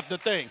should have the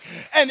thing.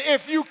 And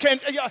if you can,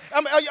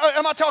 am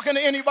I talking to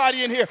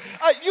anybody in here?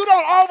 You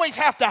don't always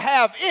have to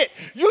have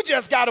it. You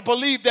just got to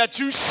believe that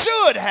you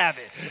should have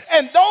it.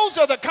 And those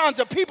are the kinds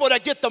of people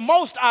that get the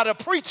most out of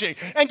preaching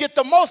and get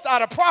the most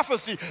out of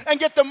prophecy and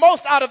get the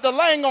most out of the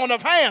laying on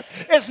of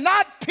hands. It's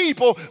not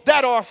people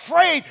that are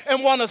afraid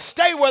and want to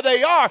stay where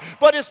they are,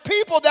 but it's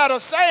people that are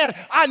saying,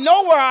 I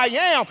know where I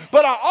am,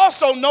 but I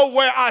also know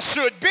where I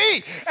should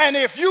be. And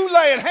if you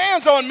laying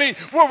hands on me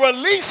will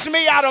release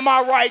me out of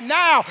my right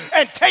now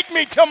and take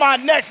me to my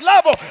next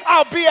level,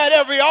 I'll be at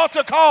every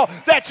altar call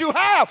that you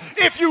have.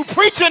 If you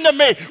preaching to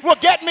me will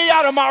get me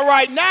out of my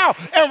right now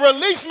and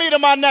release me to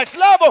my next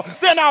level,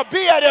 then I'll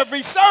be at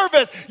every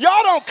service.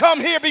 Y'all don't come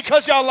here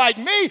because y'all like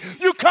me.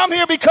 You come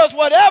here because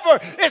whatever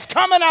is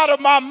coming out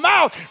of my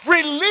mouth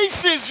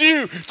releases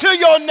you to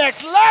your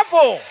next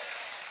level.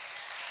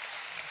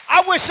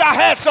 I wish I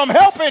had some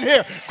help in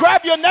here.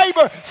 Grab your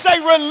neighbor, say,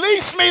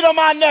 release me to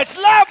my next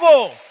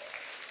level.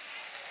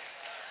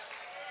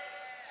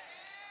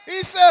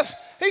 He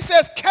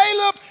says,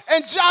 Caleb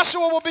and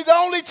Joshua will be the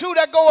only two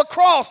that go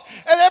across.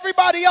 And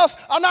everybody else,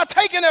 I'm not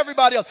taking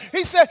everybody else.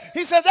 He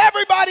says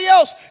everybody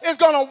else is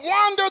going to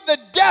wander the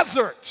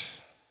desert.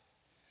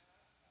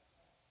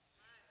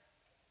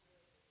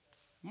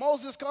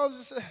 Moses comes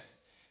and says,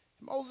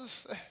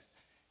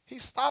 he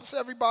stops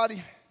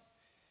everybody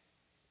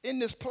in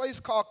this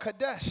place called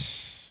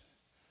Kadesh.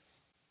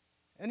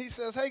 And he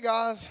says, hey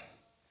guys,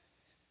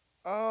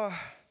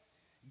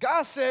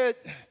 God said,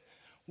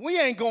 we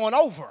ain't going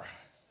over.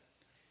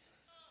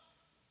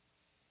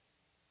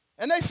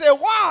 And they said,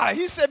 why?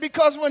 He said,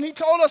 because when he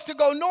told us to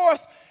go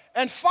north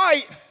and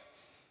fight,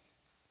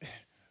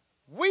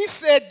 we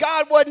said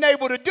God wasn't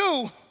able to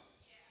do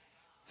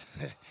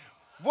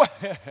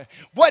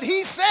what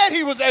he said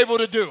he was able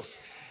to do.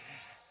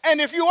 And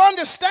if you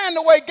understand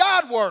the way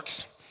God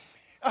works,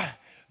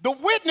 the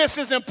witness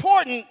is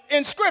important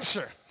in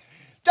Scripture.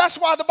 That's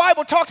why the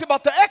Bible talks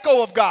about the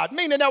echo of God,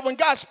 meaning that when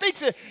God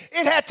speaks it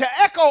had to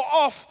echo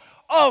off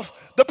of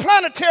the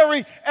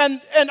planetary and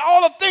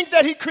all of things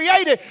that he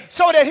created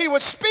so that he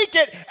would speak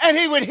it and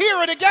he would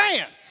hear it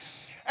again.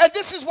 And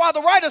this is why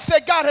the writer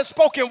said God has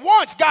spoken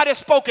once, God has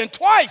spoken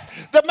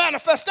twice. The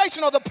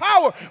manifestation of the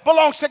power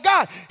belongs to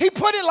God. He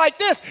put it like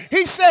this.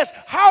 He says,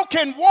 how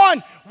can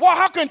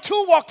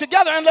two walk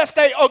together unless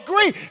they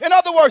agree? In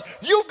other words,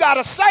 you've got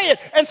to say it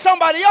and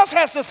somebody else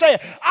has to say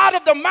it. Out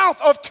of the mouth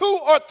of two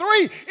or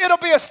three, it'll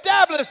be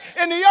established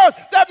in the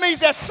earth. That means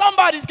that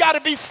somebody's got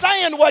to be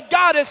saying what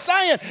God is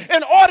saying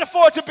in order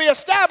for it to be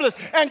established.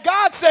 And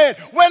God said,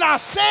 when I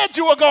said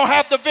you were going to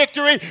have the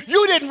victory,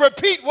 you didn't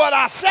repeat what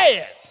I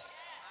said.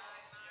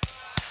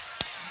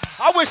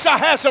 I wish I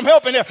had some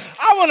help in here.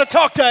 I want to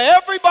talk to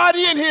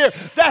everybody in here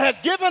that has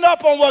given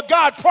up on what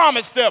God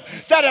promised them,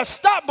 that have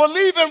stopped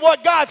believing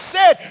what God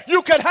said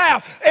you could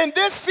have. In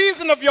this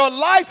season of your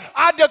life,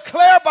 I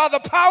declare by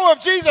the power of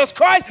Jesus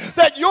Christ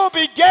that you'll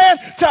begin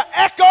to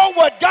echo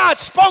what God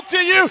spoke to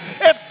you.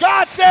 If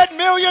God said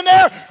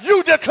millionaire,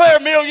 you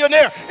declare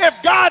millionaire.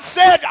 If God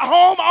said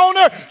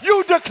homeowner,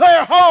 you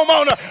declare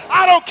homeowner.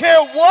 I don't care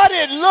what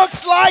it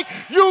looks like.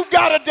 You've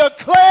got to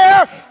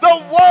declare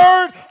the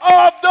word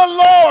of the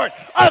Lord.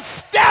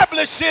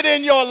 Establish it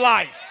in your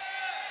life.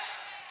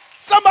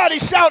 Somebody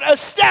shout,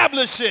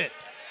 establish it.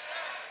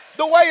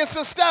 The way it's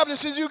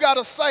established is you got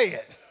to say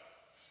it.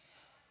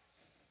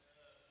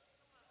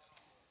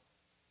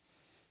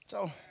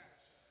 So,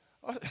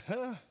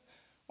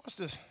 watch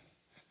this.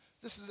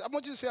 I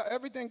want you to see how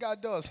everything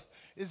God does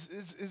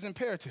is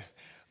imperative.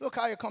 Look,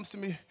 Kaya comes to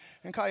me,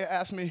 and Kaya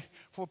asks me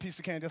for a piece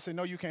of candy. I say,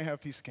 no, you can't have a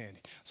piece of candy.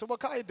 So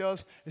what Kaya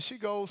does is she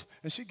goes,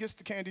 and she gets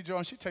the candy jar,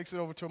 and she takes it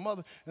over to her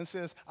mother and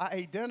says, I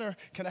ate dinner.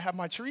 Can I have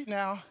my treat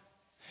now?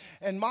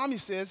 And mommy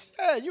says,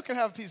 yeah, you can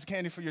have a piece of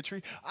candy for your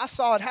treat. I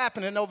saw it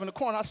happening over in the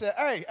corner. I said,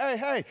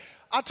 hey.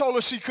 I told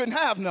her she couldn't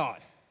have none.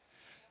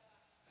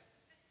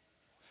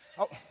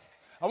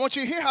 I want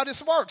you to hear how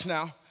this works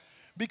now,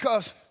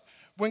 because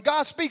when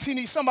God speaks, he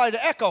needs somebody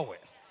to echo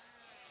it,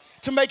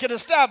 to make it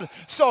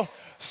established. So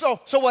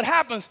what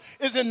happens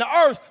is in the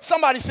earth,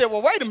 somebody said,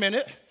 well, wait a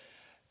minute.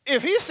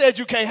 If he said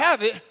you can't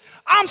have it,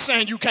 I'm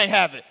saying you can't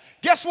have it.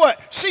 Guess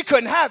what? She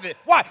couldn't have it.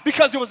 Why?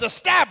 Because it was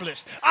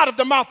established out of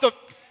the mouth of,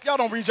 y'all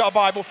don't read your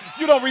Bible.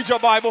 You don't read your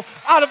Bible.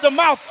 Out of the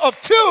mouth of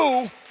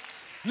two,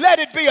 let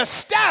it be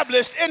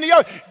established in the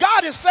earth.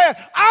 God is saying,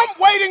 I'm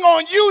waiting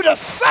on you to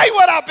say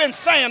what I've been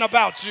saying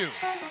about you.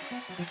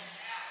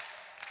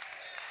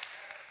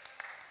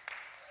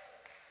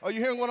 Are you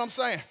hearing what I'm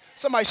saying?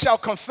 Somebody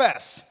shout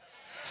confess.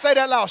 Say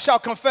that loud,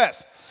 shout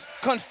confess.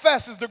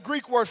 Confess is the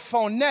Greek word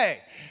phone,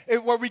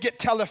 where we get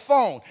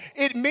telephone.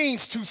 It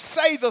means to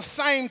say the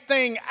same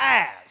thing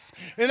as.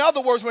 In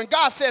other words, when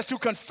God says to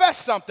confess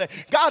something,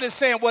 God is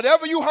saying,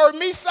 whatever you heard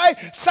me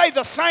say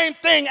the same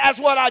thing as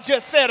what I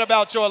just said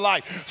about your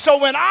life. So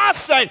when I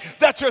say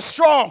that you're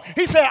strong,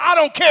 he said, I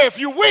don't care if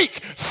you're weak,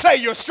 say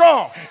you're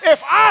strong.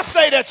 If I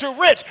say that you're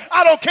rich,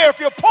 I don't care if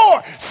you're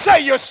poor,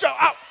 say you're strong.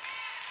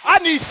 I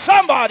need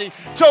somebody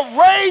to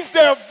raise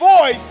their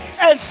voice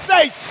and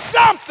say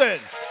something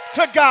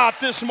to God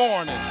this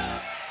morning.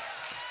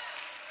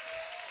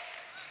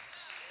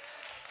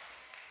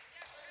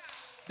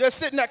 They're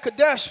sitting at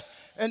Kadesh,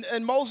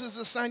 and Moses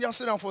is saying, y'all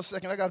sit down for a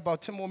second. I got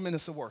about 10 more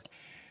minutes of work.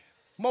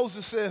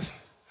 Moses says,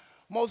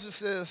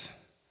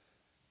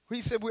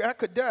 he said, we're at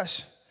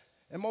Kadesh.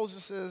 And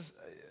Moses says,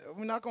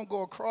 we're not going to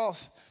go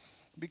across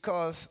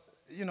because,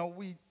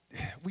 we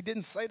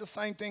didn't say the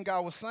same thing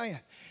God was saying.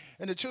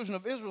 And the children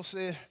of Israel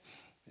said,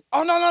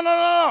 oh,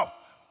 no.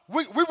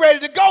 We're ready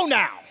to go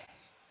now.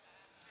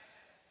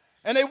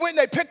 And they went and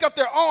they picked up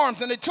their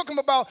arms and they took them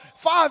about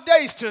 5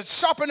 days to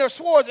sharpen their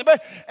swords.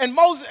 And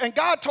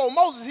God told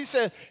Moses, he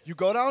said, you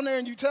go down there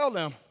and you tell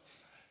them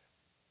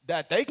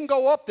that they can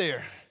go up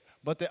there,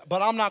 but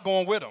I'm not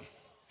going with them.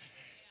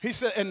 He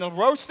said, and the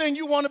worst thing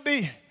you want to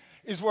be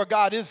is where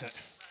God isn't.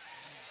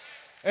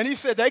 And he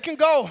said, they can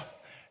go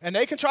and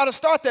they can try to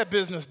start that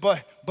business,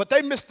 but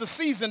they missed the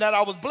season that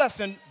I was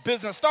blessing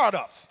business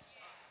startups.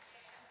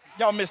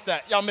 Y'all missed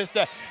that. I'm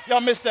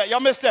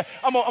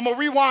going to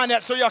rewind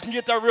that so y'all can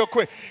get that real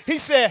quick. He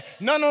said,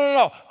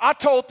 no. I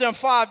told them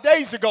 5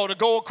 days ago to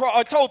go across.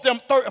 I told them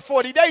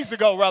 40 days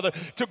ago, rather,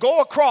 to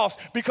go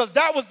across because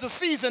that was the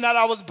season that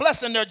I was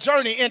blessing their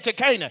journey into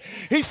Canaan.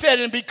 He said,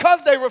 and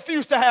because they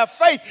refused to have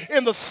faith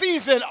in the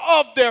season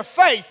of their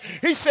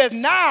faith, he says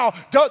now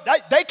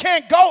they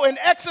can't go and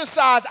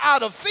exercise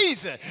out of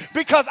season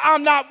because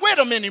I'm not with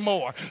them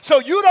anymore. So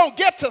you don't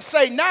get to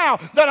say now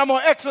that I'm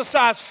going to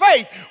exercise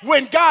faith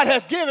when God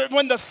has given,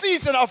 when the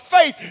season of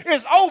faith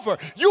is over.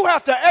 You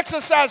have to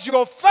exercise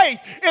your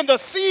faith in the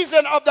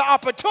season of the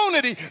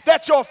opportunity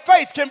that your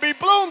faith can be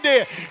bloomed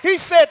in. He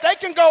said they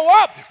can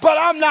go up, but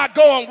I'm not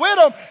going with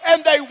them.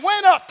 And they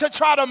went up to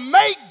try to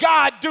make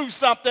God do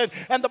something.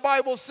 And the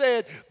Bible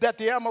said that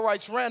the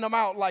Amorites ran them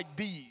out like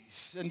bees.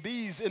 And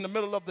bees in the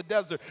middle of the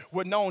desert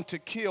were known to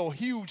kill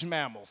huge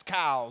mammals,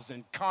 cows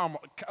and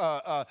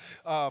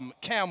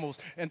camels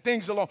and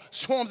things along.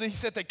 Swarms. And he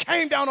said they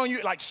came down on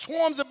you like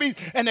swarms of bees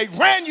and they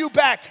ran you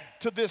back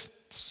to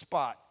this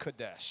spot,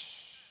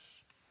 Kadesh.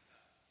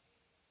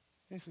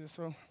 He said,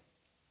 so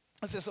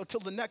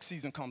till the next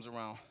season comes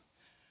around,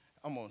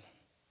 I'm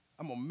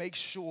gonna make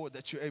sure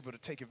that you're able to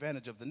take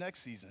advantage of the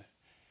next season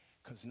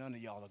because none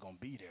of y'all are going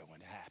to be there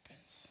when it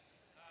happens.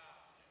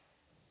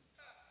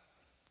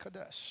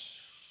 Kadesh.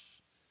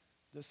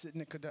 They're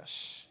sitting in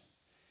Kadesh.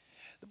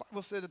 The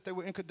Bible said that they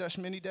were in Kadesh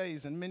many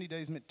days, and many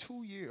days meant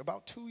 2 years.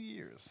 About 2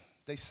 years,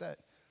 they sat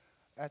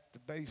at the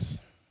base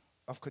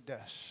of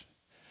Kadesh.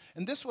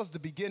 And this was the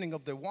beginning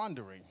of their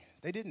wandering.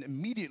 They didn't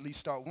immediately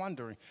start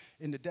wandering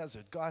in the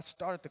desert. God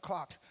started the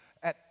clock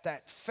at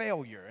that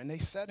failure, and they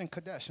sat in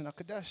Kadesh. And now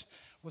Kadesh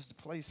was the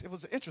place. It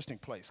was an interesting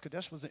place.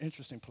 Kadesh was an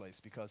interesting place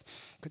because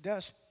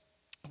Kadesh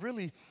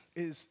really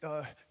is,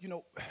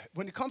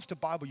 when it comes to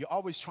Bible, you're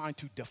always trying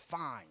to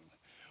define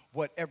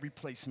what every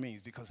place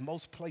means because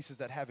most places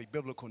that have a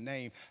biblical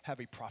name have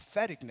a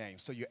prophetic name.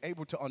 So you're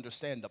able to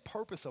understand the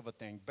purpose of a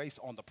thing based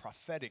on the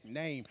prophetic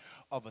name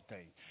of a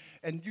thing.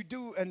 And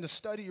the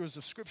studiers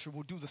of Scripture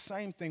will do the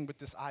same thing with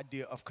this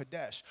idea of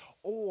Kadesh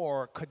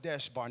or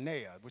Kadesh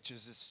Barnea, which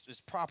is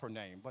its proper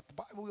name. But the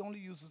Bible only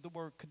uses the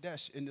word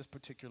Kadesh in this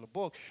particular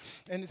book.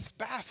 And it's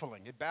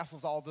baffling. It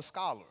baffles all the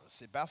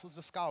scholars. It baffles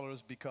the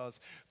scholars because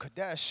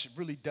Kadesh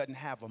really doesn't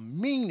have a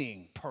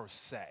meaning per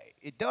se.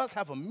 It does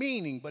have a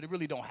meaning, but it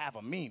really don't have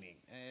a meaning.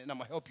 And I'm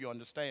going to help you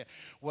understand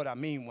what I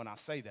mean when I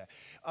say that.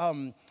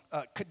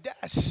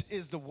 Kadesh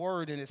is the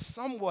word, and it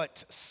somewhat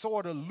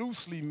sort of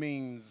loosely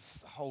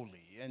means holy.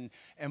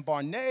 And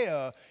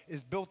Barnea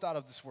is built out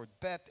of this word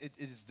Beth. It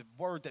is the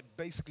word that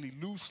basically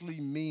loosely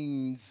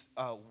means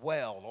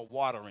well or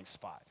watering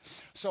spot.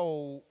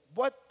 So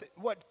what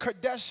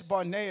Kadesh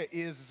Barnea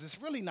is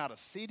it's really not a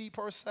city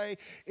per se.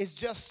 It's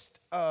just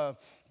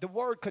the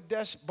word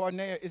Kadesh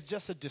Barnea is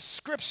just a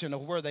description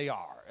of where they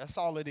are. That's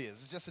all it is.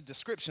 It's just a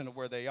description of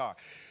where they are.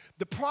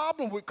 The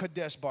problem with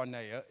Kadesh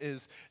Barnea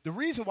is the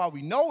reason why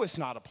we know it's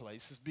not a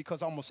place is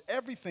because almost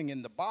everything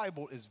in the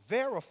Bible is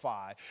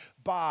verified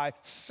by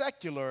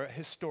secular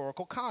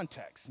historical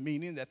context,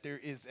 meaning that there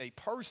is a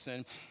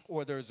person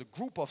or there's a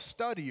group of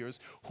studiers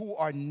who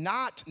are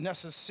not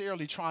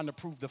necessarily trying to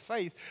prove the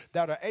faith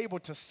that are able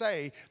to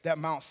say that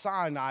Mount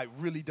Sinai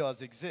really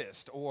does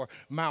exist or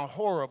Mount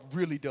Horeb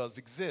really does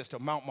exist or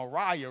Mount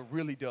Moriah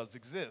really does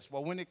exist.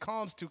 Well, when it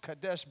comes to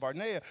Kadesh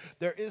Barnea,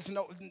 there is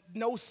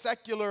no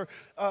secular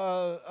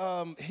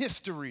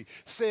history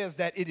says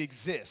that it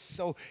exists.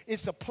 So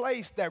it's a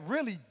place that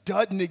really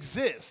doesn't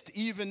exist,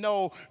 even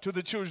though to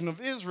the children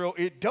of Israel,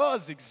 it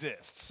does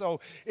exist. So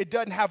it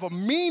doesn't have a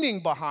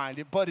meaning behind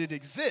it, but it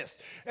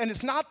exists. And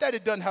it's not that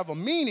it doesn't have a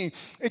meaning,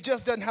 it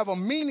just doesn't have a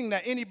meaning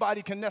that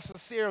anybody can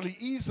necessarily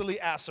easily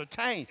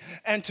ascertain.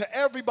 And to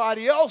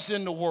everybody else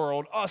in the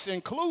world, us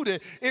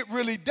included, it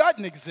really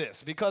doesn't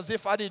exist. Because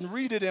if I didn't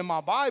read it in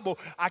my Bible,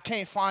 I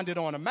can't find it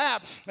on a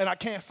map, and I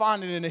can't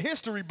find it in a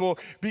history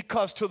book,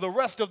 because to the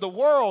rest of the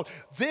world,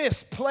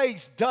 this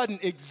place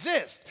doesn't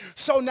exist.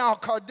 So now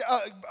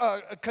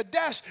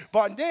Kadesh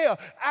Barnea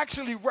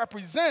actually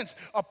represents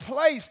a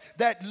place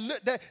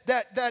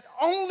that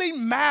only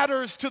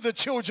matters to the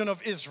children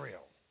of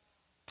Israel.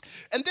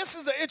 And this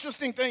is an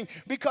interesting thing,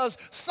 because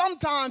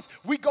sometimes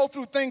we go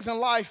through things in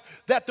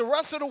life that the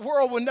rest of the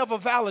world will never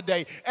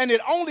validate, and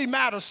it only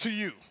matters to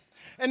you.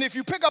 And if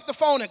you pick up the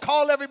phone and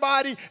call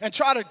everybody and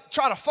try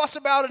to fuss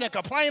about it and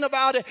complain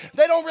about it,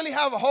 they don't really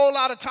have a whole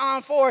lot of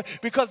time for it,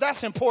 because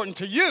that's important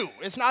to you.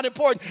 It's not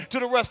important to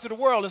the rest of the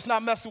world. It's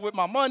not messing with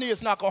my money.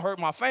 It's not going to hurt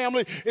my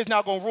family. It's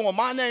not going to ruin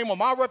my name or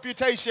my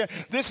reputation.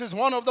 This is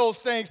one of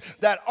those things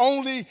that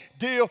only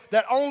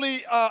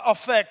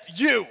affect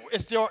you.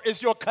 It's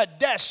your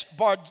Kadesh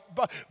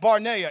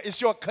Barnea.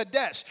 It's your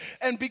Kadesh.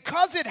 And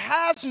because it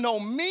has no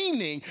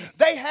meaning,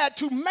 they had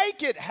to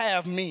make it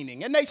have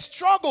meaning. And they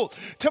struggled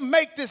to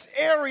make this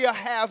area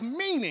have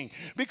meaning,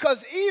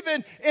 because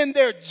even in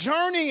their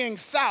journeying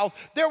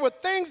south, there were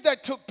things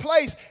that took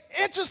place,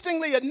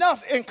 interestingly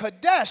enough, in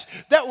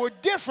Kadesh that were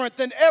different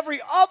than every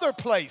other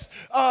place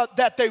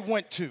that they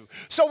went to.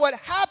 So what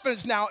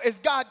happens now is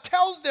God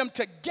tells them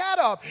to get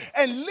up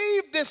and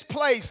leave this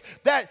place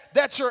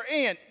that you're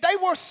in. They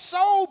were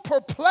so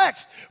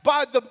perplexed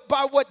by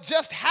what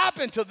just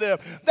happened to them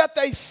that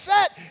they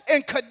sat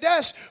in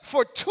Kadesh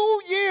for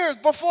 2 years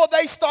before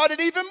they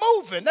started even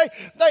moving.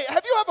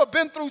 Have you ever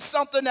been through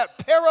something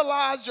that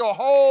paralyzed your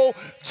whole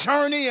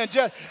journey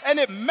and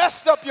it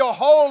messed up your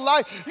whole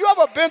life? You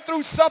ever been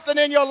through something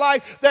in your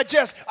life that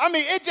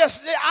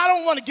I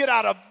don't want to get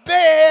out of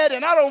bed,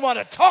 and I don't want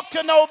to talk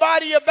to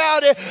nobody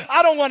about it.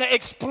 I don't want to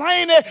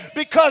explain it,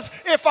 because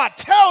if I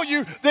tell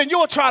you, then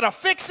you'll try to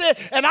fix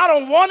it, and I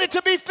don't want it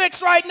to be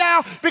fixed right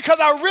now, because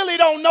I really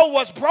don't know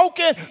what's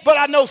broken, but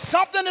I know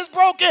something is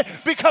broken,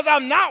 because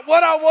I'm not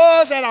what I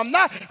was, and I'm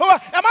not.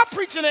 Am I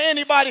preaching to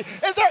anybody?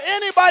 Is there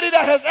anybody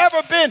that has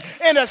ever been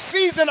in a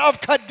season of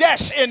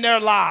Kadesh in their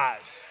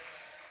lives?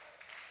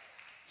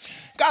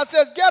 God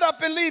says, get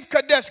up and leave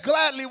Kadesh.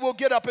 Gladly we'll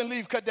get up and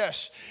leave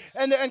Kadesh.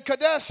 And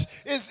Kadesh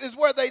is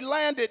where they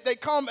landed. They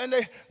come and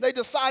they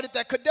decided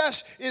that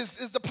Kadesh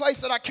is the place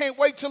that I can't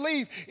wait to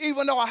leave,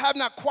 even though I have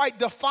not quite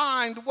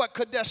defined what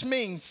Kadesh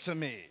means to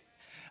me.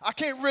 I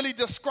can't really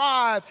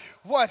describe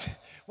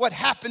what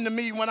happened to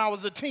me when I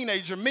was a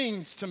teenager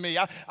means to me.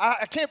 I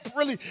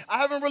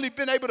haven't really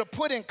been able to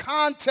put in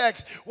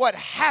context what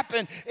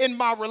happened in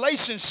my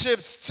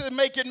relationships to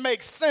make it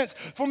make sense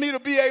for me to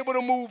be able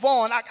to move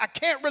on. I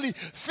can't really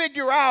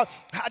figure out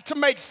how to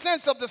make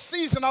sense of the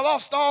season. I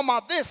lost all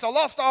my this, I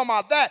lost all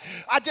my that.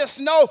 I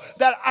just know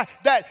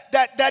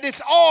that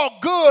it's all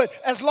good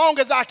as long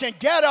as I can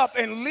get up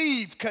and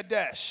leave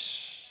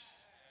Kadesh.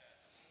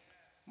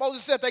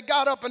 Moses said they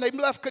got up and they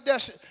left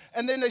Kadesh,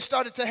 and then they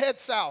started to head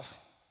south.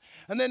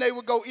 And then they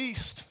would go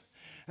east,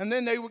 and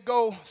then they would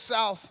go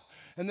south,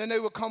 and then they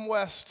would come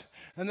west,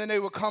 and then they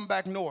would come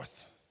back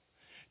north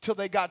till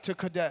they got to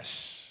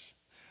Kadesh.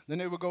 Then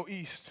they would go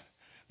east,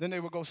 then they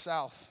would go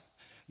south,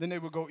 then they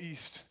would go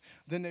east,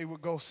 then they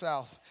would go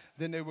south,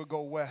 then they would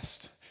go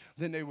west,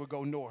 then they would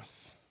go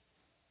north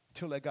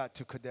till they got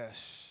to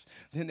Kadesh.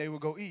 Then they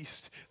would go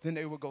east, then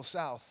they would go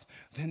south,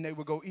 then they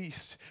would go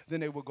east,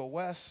 then they would go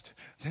west,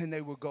 then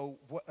they would go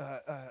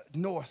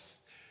north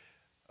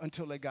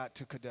until they got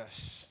to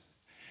Kadesh.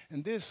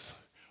 And this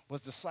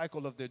was the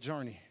cycle of their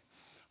journey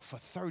for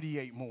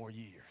 38 more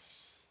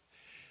years.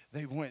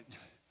 They went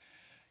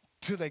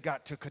till they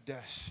got to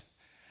Kadesh,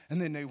 and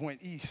then they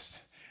went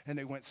east, and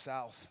they went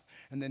south,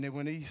 and then they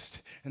went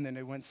east, and then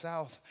they went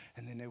south,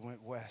 and then they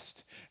went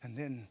west, and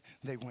then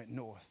they went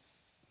north.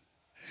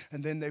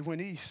 And then they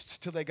went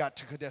east till they got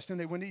to Kadesh. Then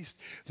they went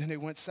east. Then they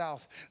went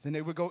south. Then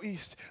they would go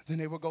east. Then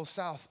they would go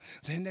south.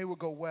 Then they would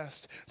go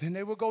west. Then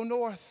they would go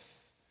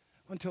north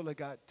until they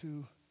got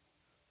to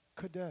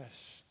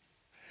Kadesh.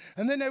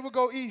 And then they would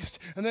go east.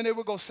 And then they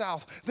would go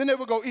south. Then they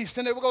would go east.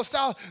 Then they would go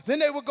south. Then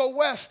they would go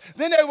west.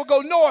 Then they would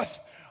go north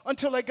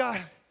until they got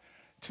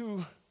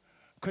to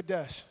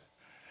Kadesh.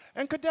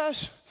 And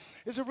Kadesh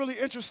is a really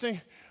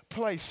interesting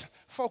place.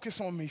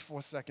 Focus on me for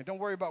a second. Don't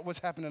worry about what's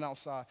happening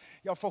outside.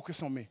 Y'all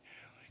focus on me.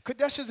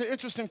 Kadesh is an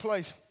interesting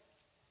place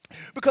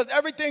because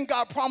everything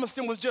God promised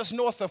them was just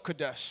north of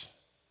Kadesh.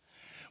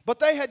 But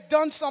they had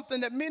done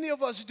something that many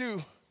of us do,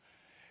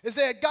 is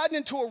they had gotten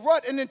into a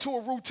rut and into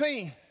a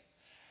routine.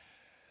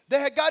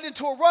 They had gotten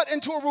into a rut,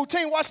 into a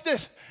routine. Watch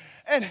this.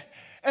 And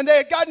they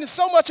had gotten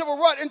so much of a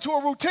rut into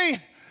a routine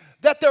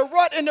that their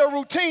rut and their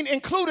routine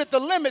included the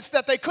limits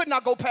that they could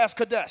not go past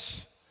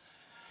Kadesh.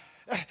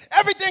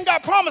 Everything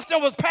God promised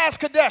them was past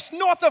Kadesh,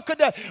 north of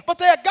Kadesh. But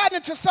they had gotten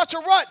into such a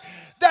rut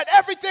that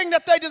everything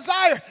that they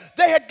desired,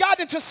 they had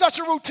gotten into such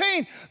a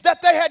routine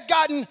that they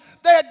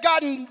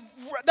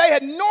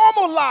had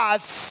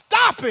normalized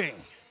stopping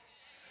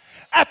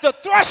at the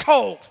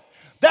threshold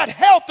that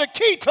held the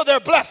key to their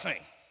blessing.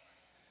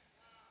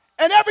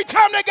 And every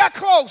time they got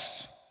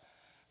close,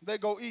 they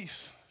go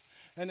east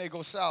and they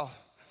go south,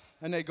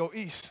 and they go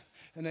east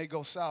and they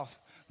go south,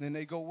 then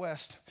they go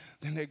west,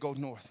 then they go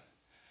north.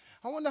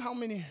 I wonder how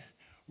many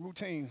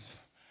routines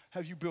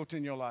have you built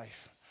in your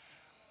life?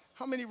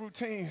 How many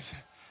routines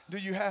do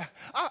you have?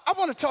 I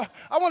want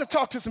to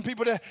talk to some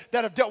people that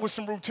have dealt with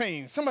some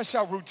routines. Somebody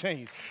shout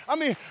routines. I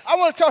mean, I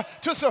want to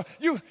talk to some,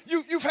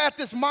 you've had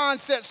this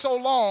mindset so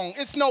long.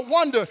 It's no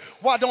wonder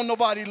why don't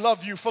nobody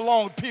love you for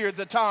long periods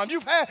of time.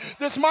 You've had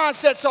this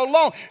mindset so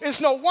long.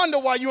 It's no wonder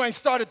why you ain't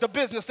started the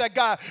business that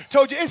God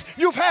told you.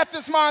 You've had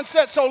this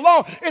mindset so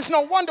long. It's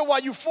no wonder why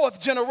you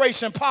fourth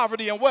generation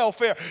poverty and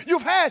welfare.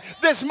 You've had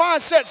this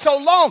mindset so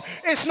long.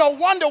 It's no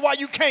wonder why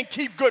you can't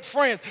keep good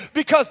friends,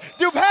 because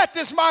you've had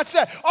this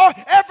mindset.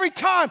 Every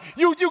time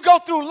you go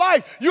through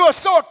life, you are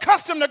so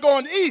accustomed to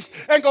going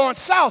east and going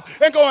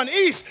south and going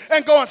east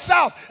and going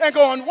south and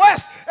going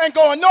west and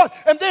going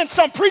north. And then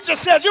some preacher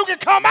says you can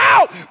come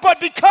out,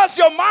 but because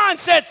your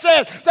mindset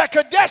says that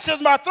Kadesh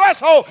is my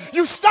threshold,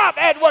 you stop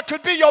at what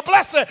could be your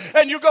blessing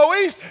and you go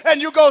east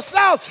and you go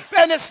south.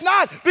 And it's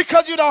not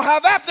because you don't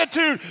have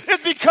aptitude.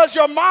 It's because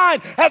your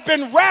mind has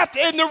been wrapped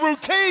in the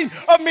routine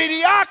of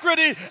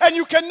mediocrity, and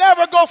you can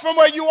never go from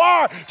where you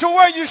are to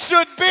where you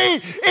should be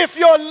if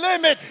your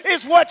limit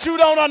is what you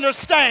don't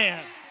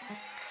understand.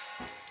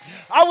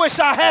 I wish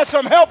I had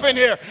some help in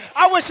here.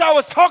 I wish I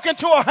was talking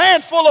to a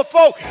handful of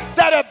folk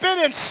that have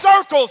been in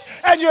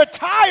circles, and you're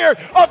tired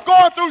of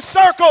going through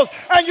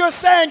circles, and you're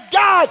saying,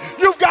 God,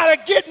 you've got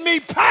to get me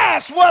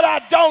past what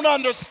I don't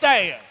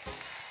understand.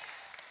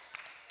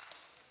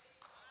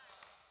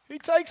 He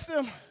takes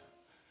them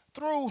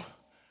through,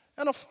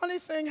 and a funny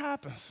thing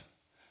happens.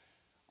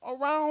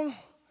 Around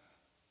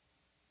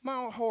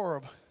Mount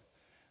Horeb,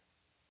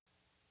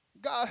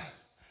 God,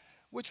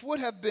 which would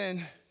have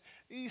been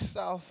east,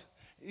 south,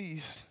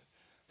 east,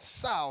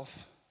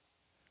 south,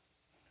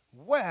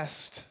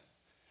 west,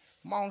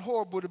 Mount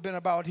Horeb would have been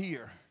about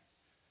here.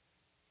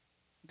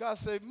 God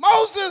said,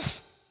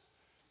 Moses!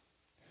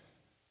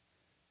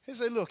 He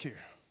said, look here.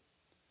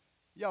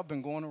 Y'all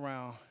been going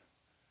around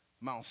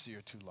Mount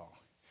Seir too long.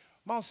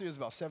 Mount Seir is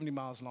about 70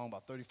 miles long,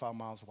 about 35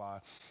 miles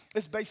wide.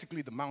 It's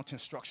basically the mountain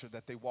structure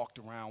that they walked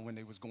around when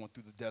they was going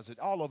through the desert.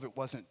 All of it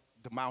wasn't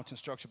the mountain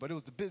structure, but it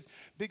was the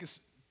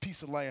biggest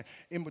piece of land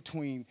in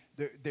between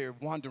their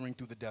wandering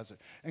through the desert.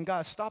 And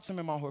God stops him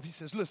in Mount Horeb. He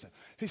says, listen,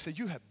 he said,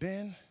 you have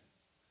been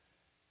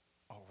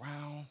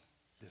around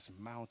this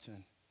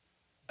mountain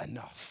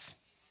enough.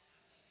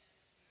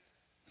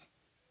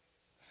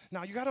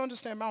 Now, you got to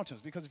understand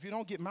mountains, because if you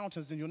don't get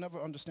mountains, then you'll never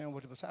understand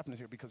what was happening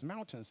here, because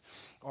mountains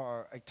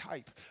are a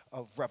type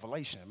of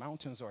revelation.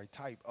 Mountains are a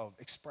type of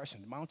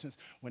expression. Mountains,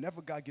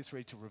 whenever God gets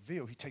ready to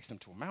reveal, he takes them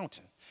to a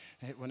mountain.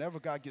 And whenever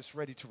God gets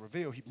ready to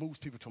reveal, he moves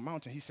people to a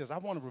mountain. He says, I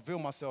want to reveal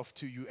myself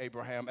to you,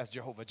 Abraham, as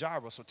Jehovah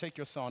Jireh, so take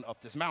your son up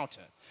this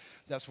mountain.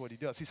 That's what he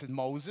does. He said,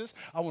 Moses,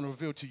 I want to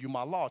reveal to you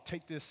my law.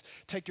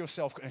 Take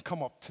yourself and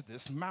come up to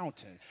this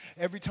mountain.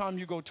 Every time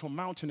you go to a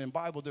mountain in the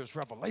Bible, there's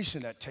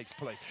revelation that takes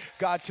place.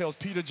 God tells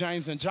Peter,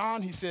 James, and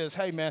John, he says,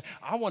 hey, man,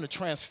 I want to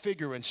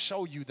transfigure and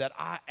show you that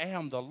I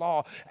am the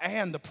law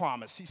and the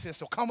promise. He says,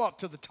 so come up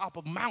to the top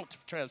of Mount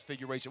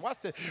Transfiguration.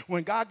 Watch this.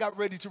 When God got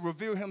ready to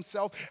reveal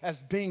himself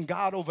as being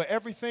God over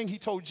everything, he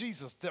told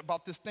Jesus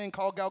about this thing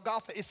called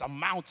Golgotha. It's a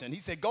mountain. He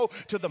said, go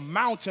to the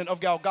mountain of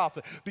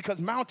Golgotha, because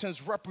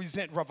mountains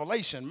represent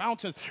revelation.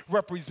 Mountains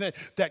represent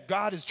that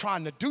God is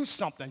trying to do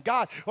something.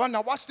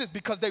 Now watch this,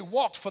 because they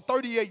walked for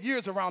 38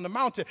 years around the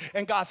mountain,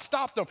 and God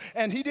stopped them.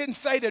 And he didn't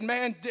say that,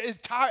 man, it's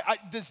tired,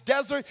 this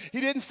desert.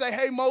 He didn't say,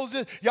 hey,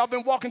 Moses, y'all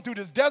been walking through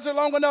this desert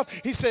long enough.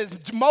 He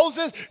says,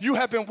 Moses, you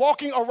have been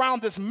walking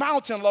around this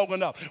mountain long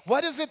enough.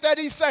 What is it that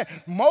he's saying?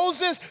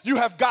 Moses, you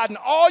have gotten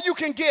all you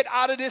can get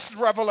out of this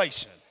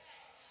revelation.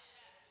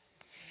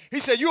 He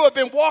said, you have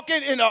been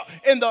walking in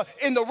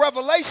the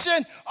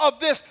revelation of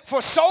this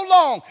for so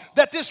long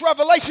that this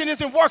revelation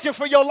isn't working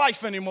for your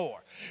life anymore.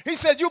 He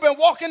said, you've been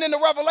walking in the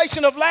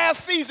revelation of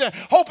last season,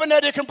 hoping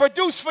that it can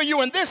produce for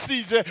you in this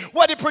season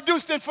what it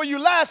produced in for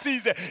you last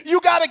season. You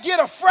got to get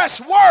a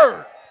fresh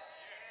word.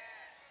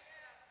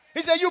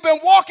 He said, you've been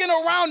walking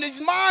around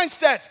these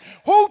mindsets.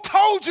 Who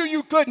told you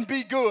you couldn't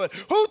be good?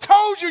 Who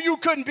told you you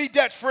couldn't be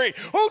debt-free?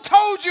 Who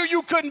told you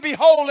you couldn't be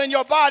whole in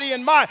your body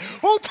and mind?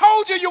 Who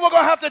told you you were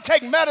going to have to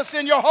take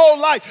medicine your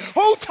whole life?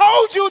 Who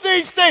told you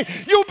these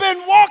things? You've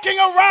been walking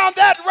around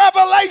that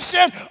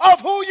revelation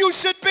of who you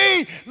should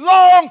be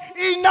long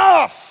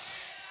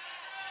enough.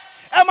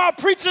 Am I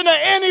preaching to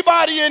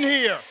anybody in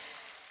here?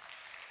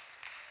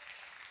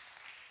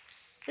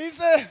 He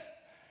said,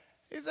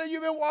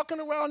 you've been walking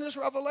around this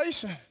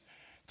revelation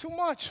too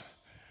much.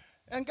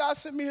 And God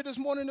sent me here this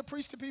morning to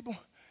preach to people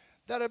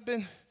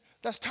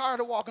that's tired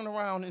of walking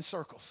around in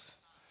circles.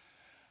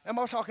 Am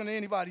I talking to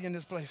anybody in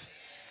this place?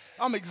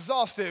 I'm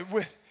exhausted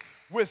with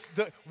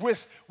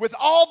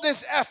all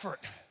this effort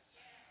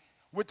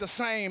with the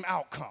same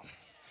outcome.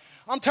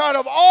 I'm tired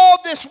of all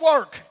this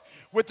work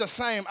with the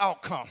same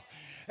outcome.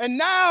 And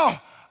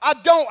now I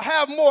don't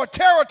have more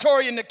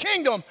territory in the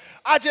kingdom.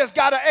 I just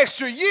got an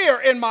extra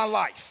year in my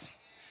life.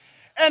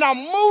 And I'm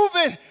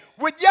moving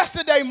with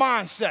yesterday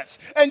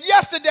mindsets and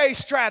yesterday's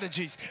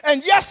strategies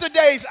and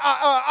yesterday's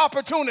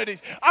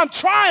opportunities. I'm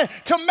trying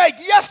to make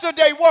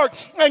yesterday work.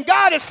 And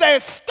God is saying,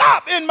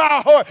 stop in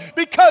my heart,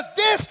 because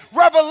this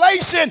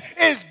revelation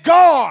is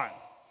gone.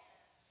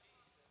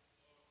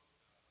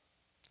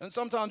 And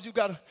sometimes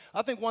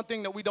I think one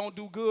thing that we don't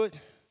do good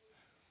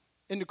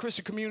in the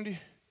Christian community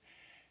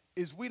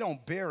is we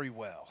don't bury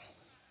well.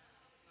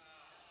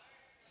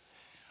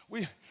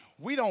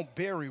 We don't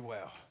bury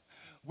well.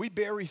 We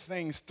bury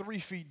things 3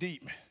 feet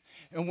deep.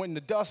 And when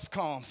the dust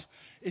comes,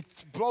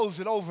 it blows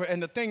it over,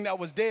 and the thing that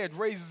was dead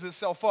raises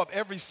itself up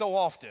every so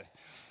often.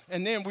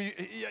 And then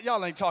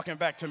y'all ain't talking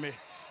back to me.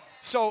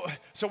 So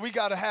we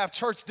got to have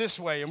church this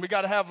way, and we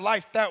got to have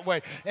life that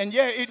way. And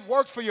yeah, it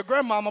worked for your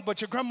grandmama,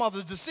 but your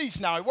grandmother's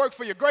deceased now. It worked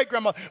for your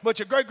great-grandma, but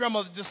your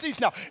great-grandmother's deceased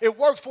now. It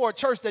worked for a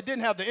church that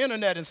didn't have the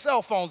internet and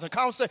cell phones and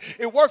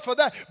conversation. It worked for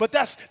that, but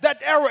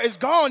that era is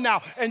gone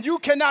now, and you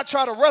cannot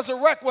try to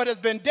resurrect what has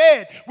been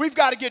dead. We've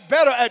got to get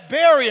better at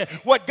burying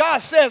what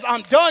God says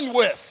I'm done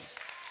with.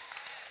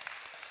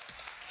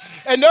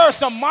 And there are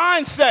some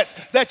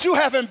mindsets that you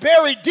haven't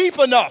buried deep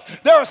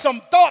enough. There are some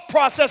thought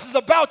processes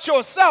about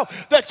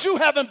yourself that you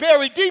haven't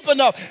buried deep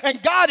enough.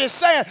 And God is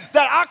saying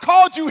that I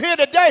called you here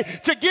today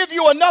to give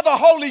you another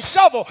holy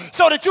shovel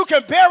so that you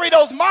can bury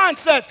those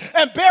mindsets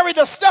and bury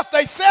the stuff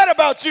they said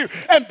about you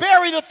and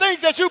bury the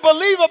things that you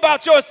believe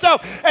about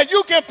yourself. And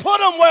you can put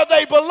them where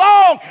they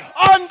belong,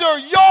 under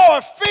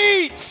your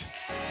feet.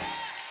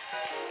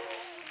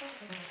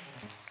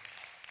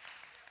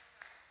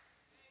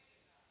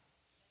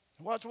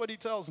 Watch what he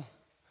tells them.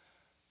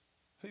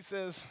 He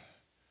says,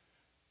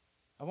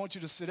 I want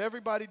you to sit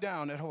everybody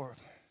down at Horeb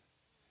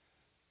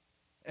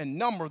and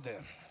number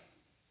them.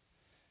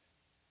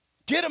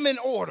 Get them in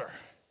order,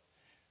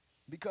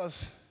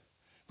 because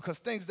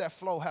things that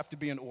flow have to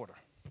be in order.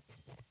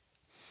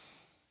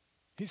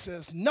 He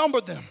says, number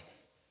them.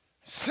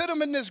 Sit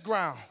them in this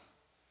ground.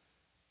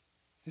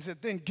 He said,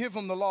 then give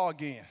them the law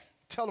again.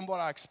 Tell them what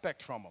I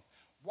expect from them.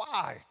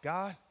 Why,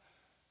 God?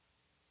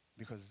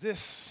 Because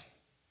this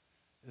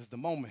is the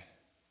moment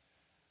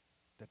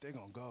that they're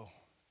going to go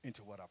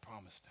into what I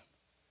promised them.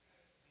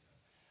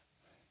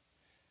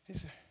 He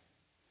said,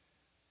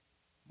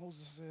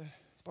 Moses said,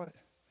 but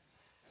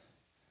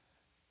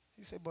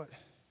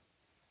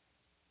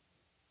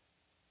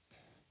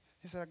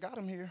I got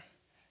them here.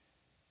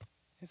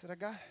 He said,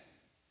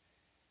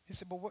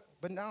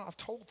 but now I've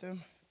told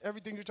them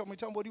everything you told me.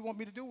 Tell them, what do you want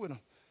me to do with them?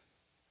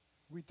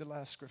 Read the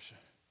last scripture.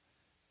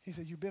 He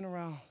said, you've been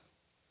around.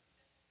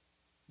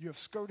 You have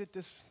skirted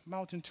this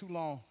mountain too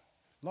long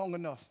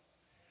enough.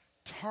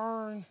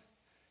 Turn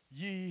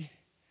ye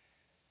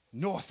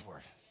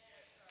northward.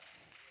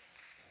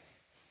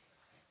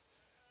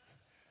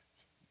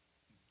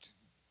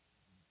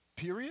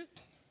 Period.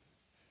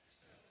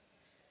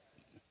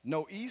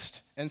 No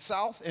east and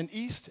south,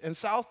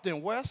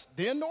 then west,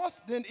 then north,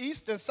 then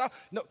east and south.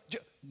 No,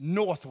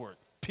 northward,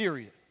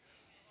 period.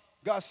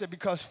 God said,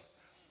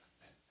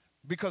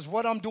 because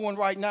what I'm doing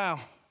right now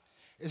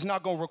is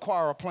not going to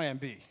require a plan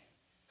B.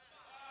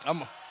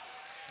 I'm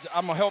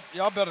gonna help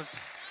y'all.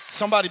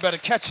 Somebody better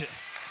catch it.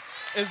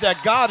 Is that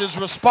God is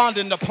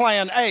responding to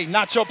plan A,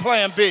 not your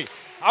plan B.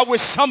 I wish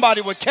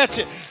somebody would catch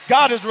it.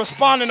 God is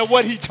responding to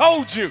what he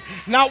told you,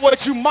 not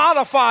what you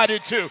modified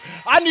it to.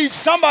 I need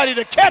somebody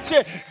to catch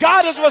it.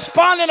 God is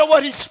responding to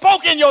what he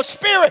spoke in your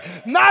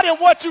spirit, not in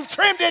what you've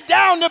trimmed it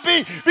down to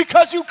be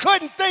because you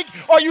couldn't think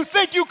or you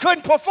think you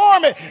couldn't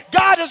perform it.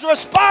 God is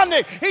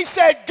responding. He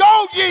said,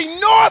 go ye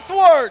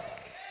northward.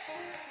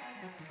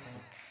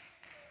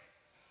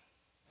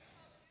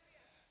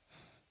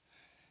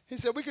 He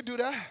said, we could do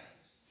that.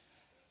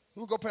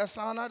 We'll go past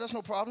Sinai, that's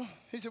no problem.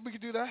 He said, we could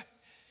do that.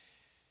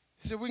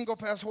 He said, we can go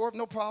past Horeb,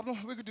 no problem.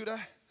 We could do that.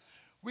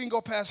 We can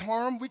go past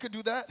Horeb, we could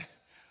do that.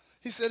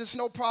 He said, it's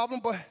no problem,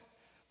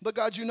 but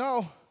God, you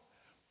know,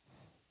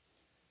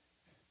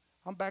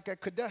 I'm back at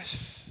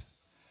Kadesh.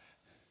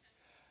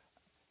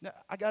 Now,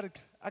 I gotta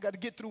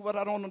get through what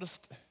I don't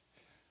understand.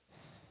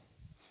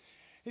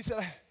 He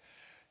said,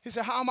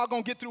 how am I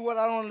going to get through what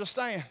I don't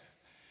understand?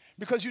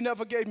 Because you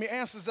never gave me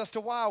answers as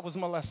to why I was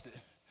molested.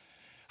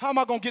 How am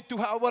I going to get through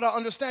what I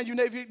understand? You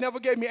never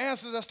gave me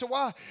answers as to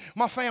why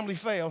my family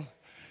failed.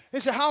 He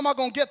said, how am I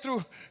going to get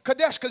through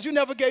Kadesh? Because you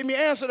never gave me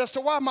answers as to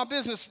why my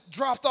business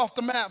dropped off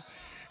the map.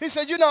 He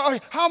said,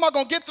 how am I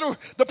going to get through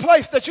the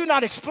place that you're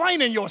not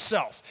explaining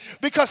yourself?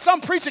 Because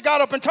some preacher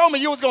got up and told me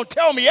you was going to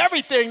tell me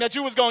everything that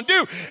you was going to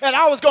do, and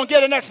I was going to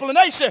get an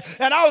explanation,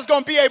 and I was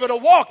going to be able to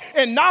walk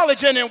in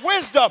knowledge and in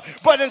wisdom.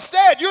 But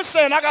instead, you're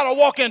saying I got to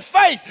walk in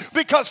faith,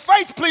 because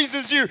faith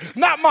pleases you,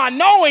 not my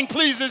knowing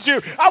pleases you.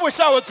 I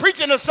wish I was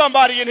preaching to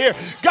somebody in here.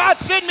 God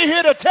sent me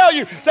here to tell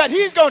you that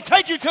he's going to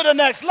take you to the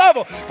next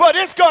level, but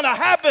it's going to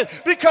happen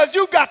because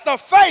you got the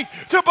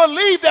faith to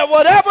believe that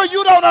whatever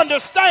you don't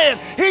understand,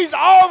 he's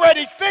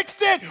already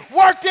fixed it,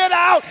 worked it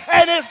out,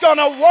 and it's going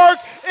to work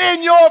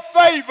in your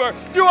favor.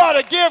 You ought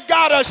to give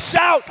God a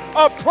shout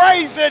of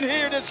praise in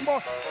here this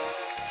morning.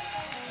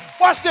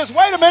 Watch this.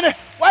 Wait a minute.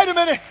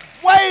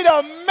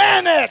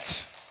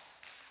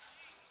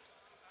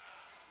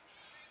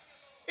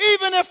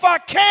 Even if I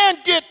can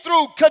get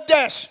through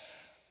Kadesh,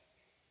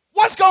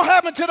 what's going to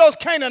happen to those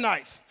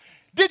Canaanites?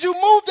 Did you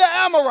move the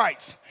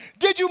Amorites?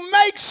 Did you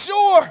make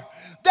sure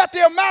that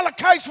the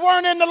Amalekites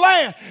weren't in the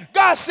land?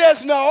 God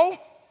says no.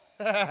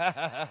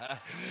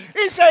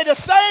 He said the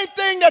same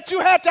thing that you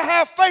had to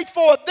have faith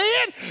for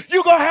then,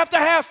 you're going to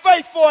have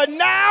faith for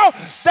now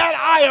that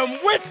I am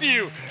with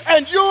you.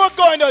 And you are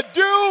going to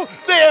do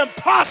the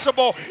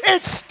impossible.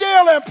 It's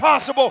still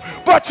impossible,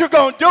 but you're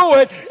going to do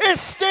it.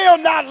 It's still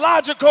not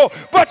logical,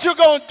 but you're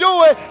going to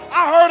do it.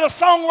 I heard a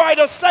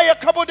songwriter say a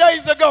couple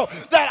days ago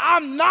that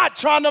I'm not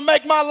trying to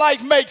make my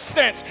life make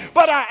sense,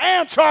 but I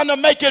am trying to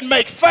make it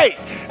make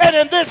faith. And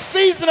in this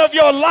season of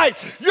your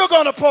life, you're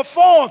going to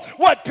perform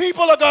what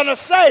people are going to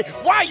say.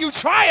 Why are you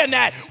trying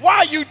that? Why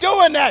are you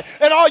doing that?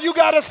 And all you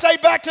got to say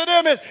back to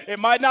them is, it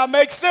might not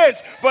make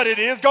sense, but it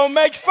is going to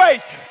make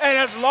faith. And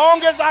as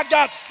long as I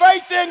got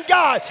faith in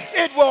God,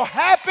 it will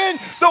happen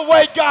the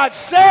way God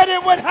said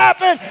it would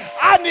happen.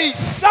 I need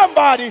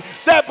somebody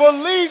that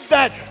believes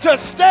that to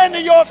stand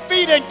to your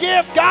feet and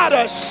give God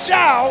a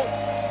shout.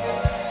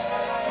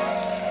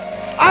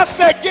 I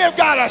said give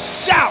God a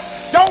shout.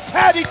 Don't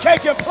patty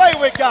cake and play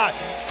with God.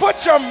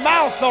 Put your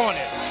mouth on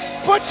it.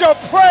 Put your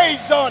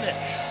praise on it.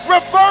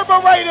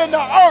 Reverberate in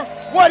the earth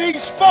what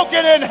he's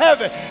spoken in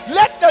heaven.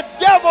 Let the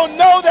devil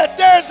know that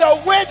there's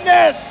a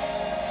witness.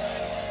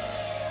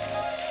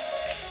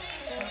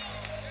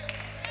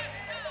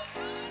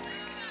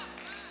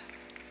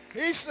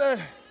 He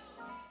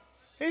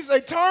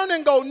said, turn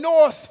and go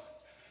north,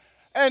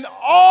 and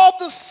all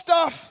the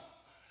stuff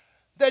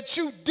that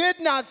you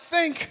did not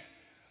think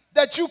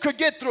that you could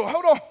get through.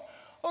 Hold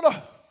on.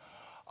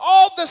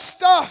 All the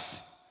stuff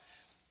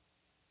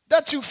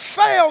that you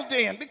failed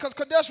in, because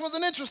Kadesh was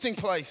an interesting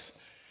place.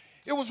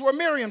 It was where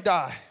Miriam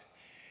died.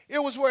 It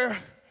was where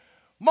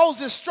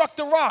Moses struck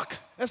the rock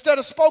instead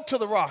of spoke to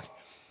the rock.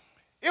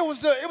 It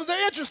was an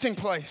interesting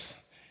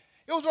place.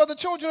 It was where the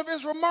children of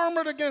Israel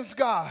murmured against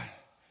God.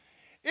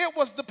 It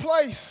was the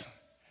place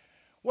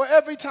where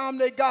every time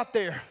they got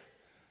there,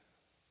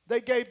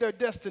 they gave their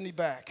destiny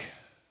back.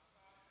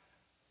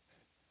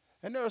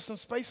 And there are some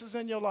spaces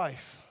in your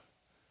life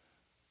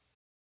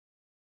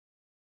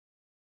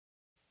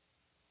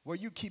where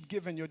you keep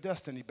giving your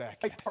destiny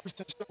back.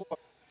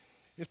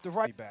 If the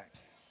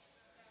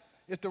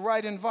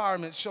right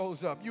environment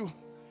shows up,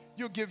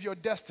 you'll give your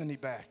destiny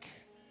back.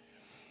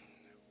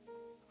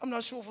 I'm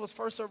not sure if it was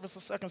first service or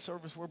second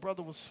service where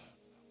brother was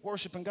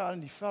worshiping God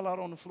and he fell out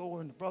on the floor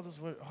and the brothers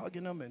were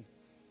hugging him.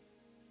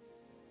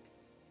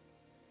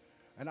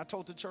 And I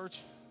told the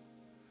church,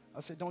 I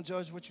said, don't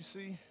judge what you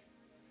see,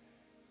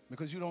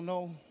 because you don't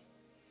know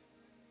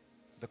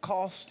the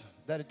cost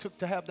that it took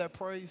to have that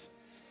praise.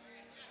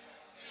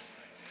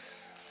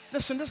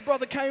 Listen, this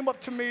brother came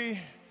up to me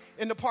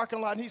in the parking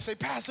lot and he said,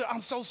 Pastor,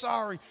 I'm so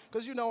sorry.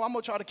 Because, I'm going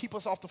to try to keep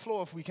us off the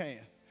floor if we can.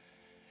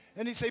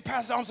 And he said,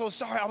 Pastor, I'm so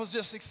sorry. I was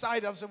just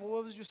excited. I said, well,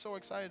 what was you so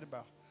excited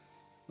about?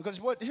 Because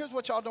here's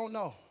what y'all don't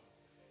know.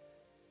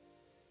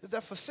 Is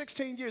that for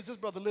 16 years, this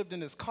brother lived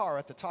in his car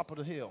at the top of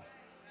the hill.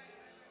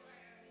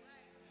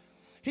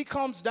 He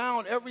comes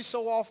down every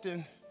so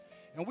often,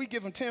 and we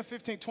give him $10,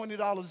 $15,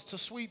 $20 to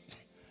sweep,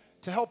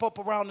 to help up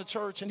around the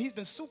church. And he's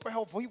been super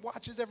helpful. He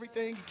watches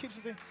everything. He keeps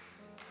it there.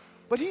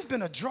 But he's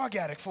been a drug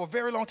addict for a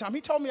very long time.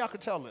 He told me I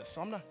could tell this.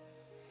 So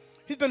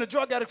he's been a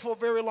drug addict for a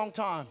very long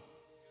time.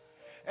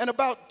 And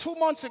about 2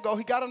 months ago,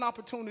 he got an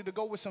opportunity to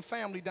go with some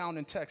family down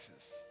in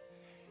Texas.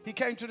 He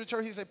came to the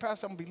church. He said,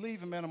 Pastor, I'm going to be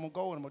leaving, man. I'm going to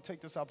go, and I'm going to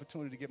take this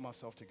opportunity to get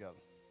myself together.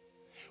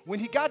 When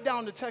he got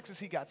down to Texas,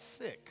 he got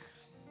sick.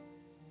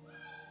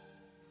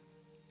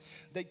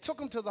 They took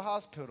him to the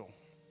hospital.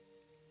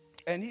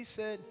 And he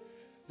said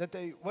that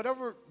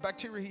whatever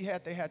bacteria he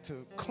had, they had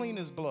to clean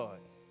his blood.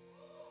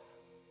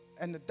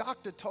 And the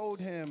doctor told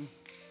him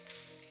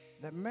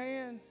that,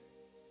 man,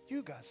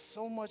 you got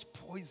so much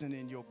poison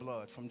in your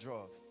blood from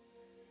drugs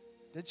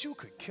that you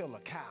could kill a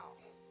cow.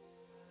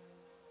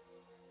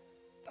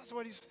 That's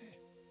what he said.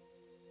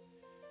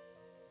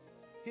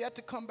 He had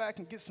to come back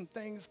and get some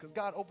things because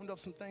God opened up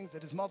some things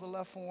that his mother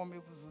left for him.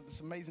 It was this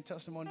amazing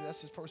testimony.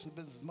 That's his personal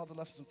business. His mother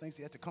left some things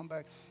he had to come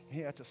back and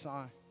he had to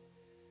sign.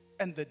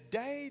 And the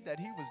day that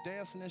he was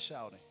dancing and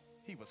shouting,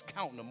 he was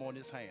counting them on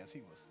his hands.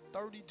 He was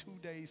 32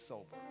 days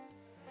sober.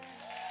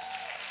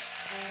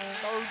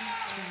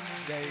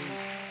 32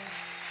 days.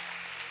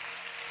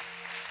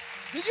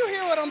 Did you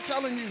hear what I'm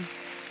telling you?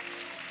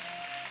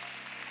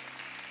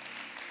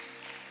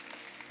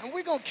 And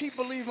we're going to keep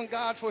believing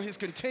God for his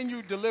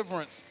continued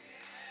deliverance.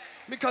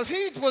 Because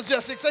he was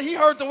just excited. He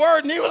heard the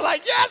word and he was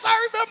like, yes,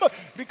 I remember.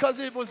 Because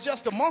it was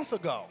just a month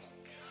ago.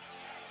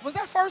 Was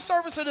that first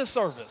service or this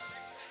service?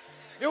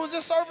 It was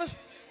this service?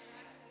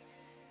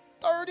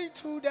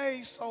 32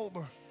 days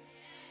sober.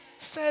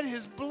 Said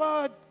his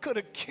blood could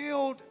have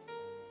killed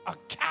a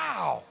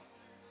cow.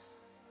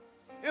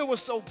 It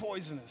was so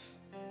poisonous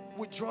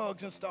with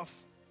drugs and stuff.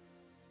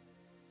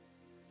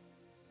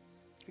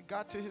 He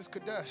got to his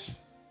Kadesh.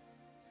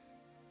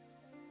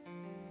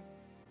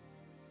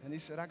 And he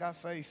said, I got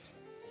faith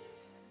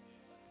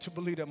to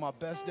believe that my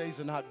best days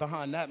are not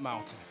behind that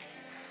mountain.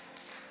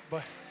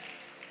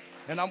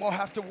 And I'm going to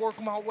have to work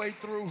my way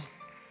through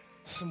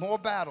some more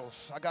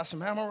battles. I got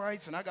some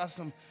Amorites and I got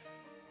some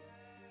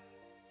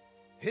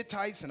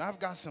Hittites and I've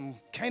got some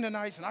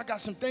Canaanites and I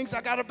got some things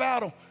I got to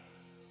battle.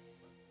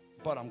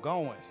 But I'm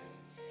going.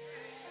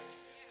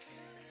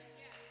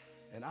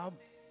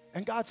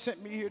 And God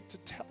sent me here to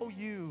tell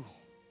you,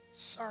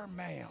 sir,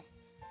 ma'am,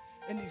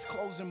 in these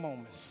closing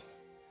moments,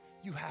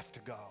 you have to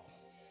go.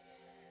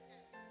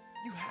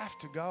 You have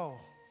to go.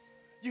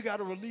 You got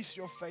to release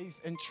your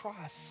faith and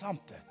try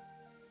something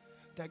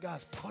that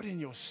God's put in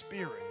your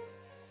spirit.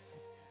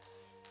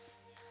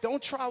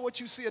 Don't try what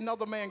you see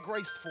another man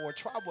graced for.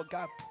 Try what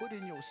God put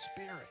in your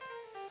spirit.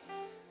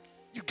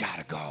 You got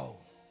to go.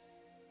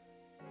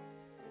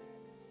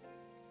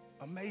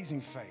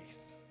 Amazing faith.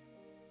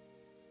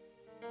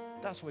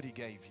 That's what he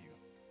gave you.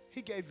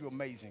 He gave you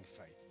amazing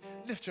faith.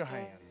 Lift your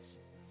hands.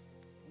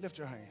 Lift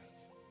your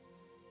hands.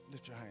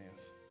 Lift your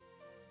hands.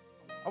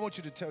 I want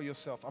you to tell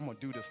yourself, I'm going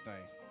to do this thing.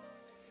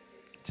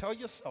 Tell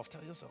yourself,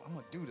 I'm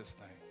going to do this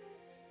thing.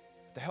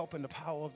 The help and the power of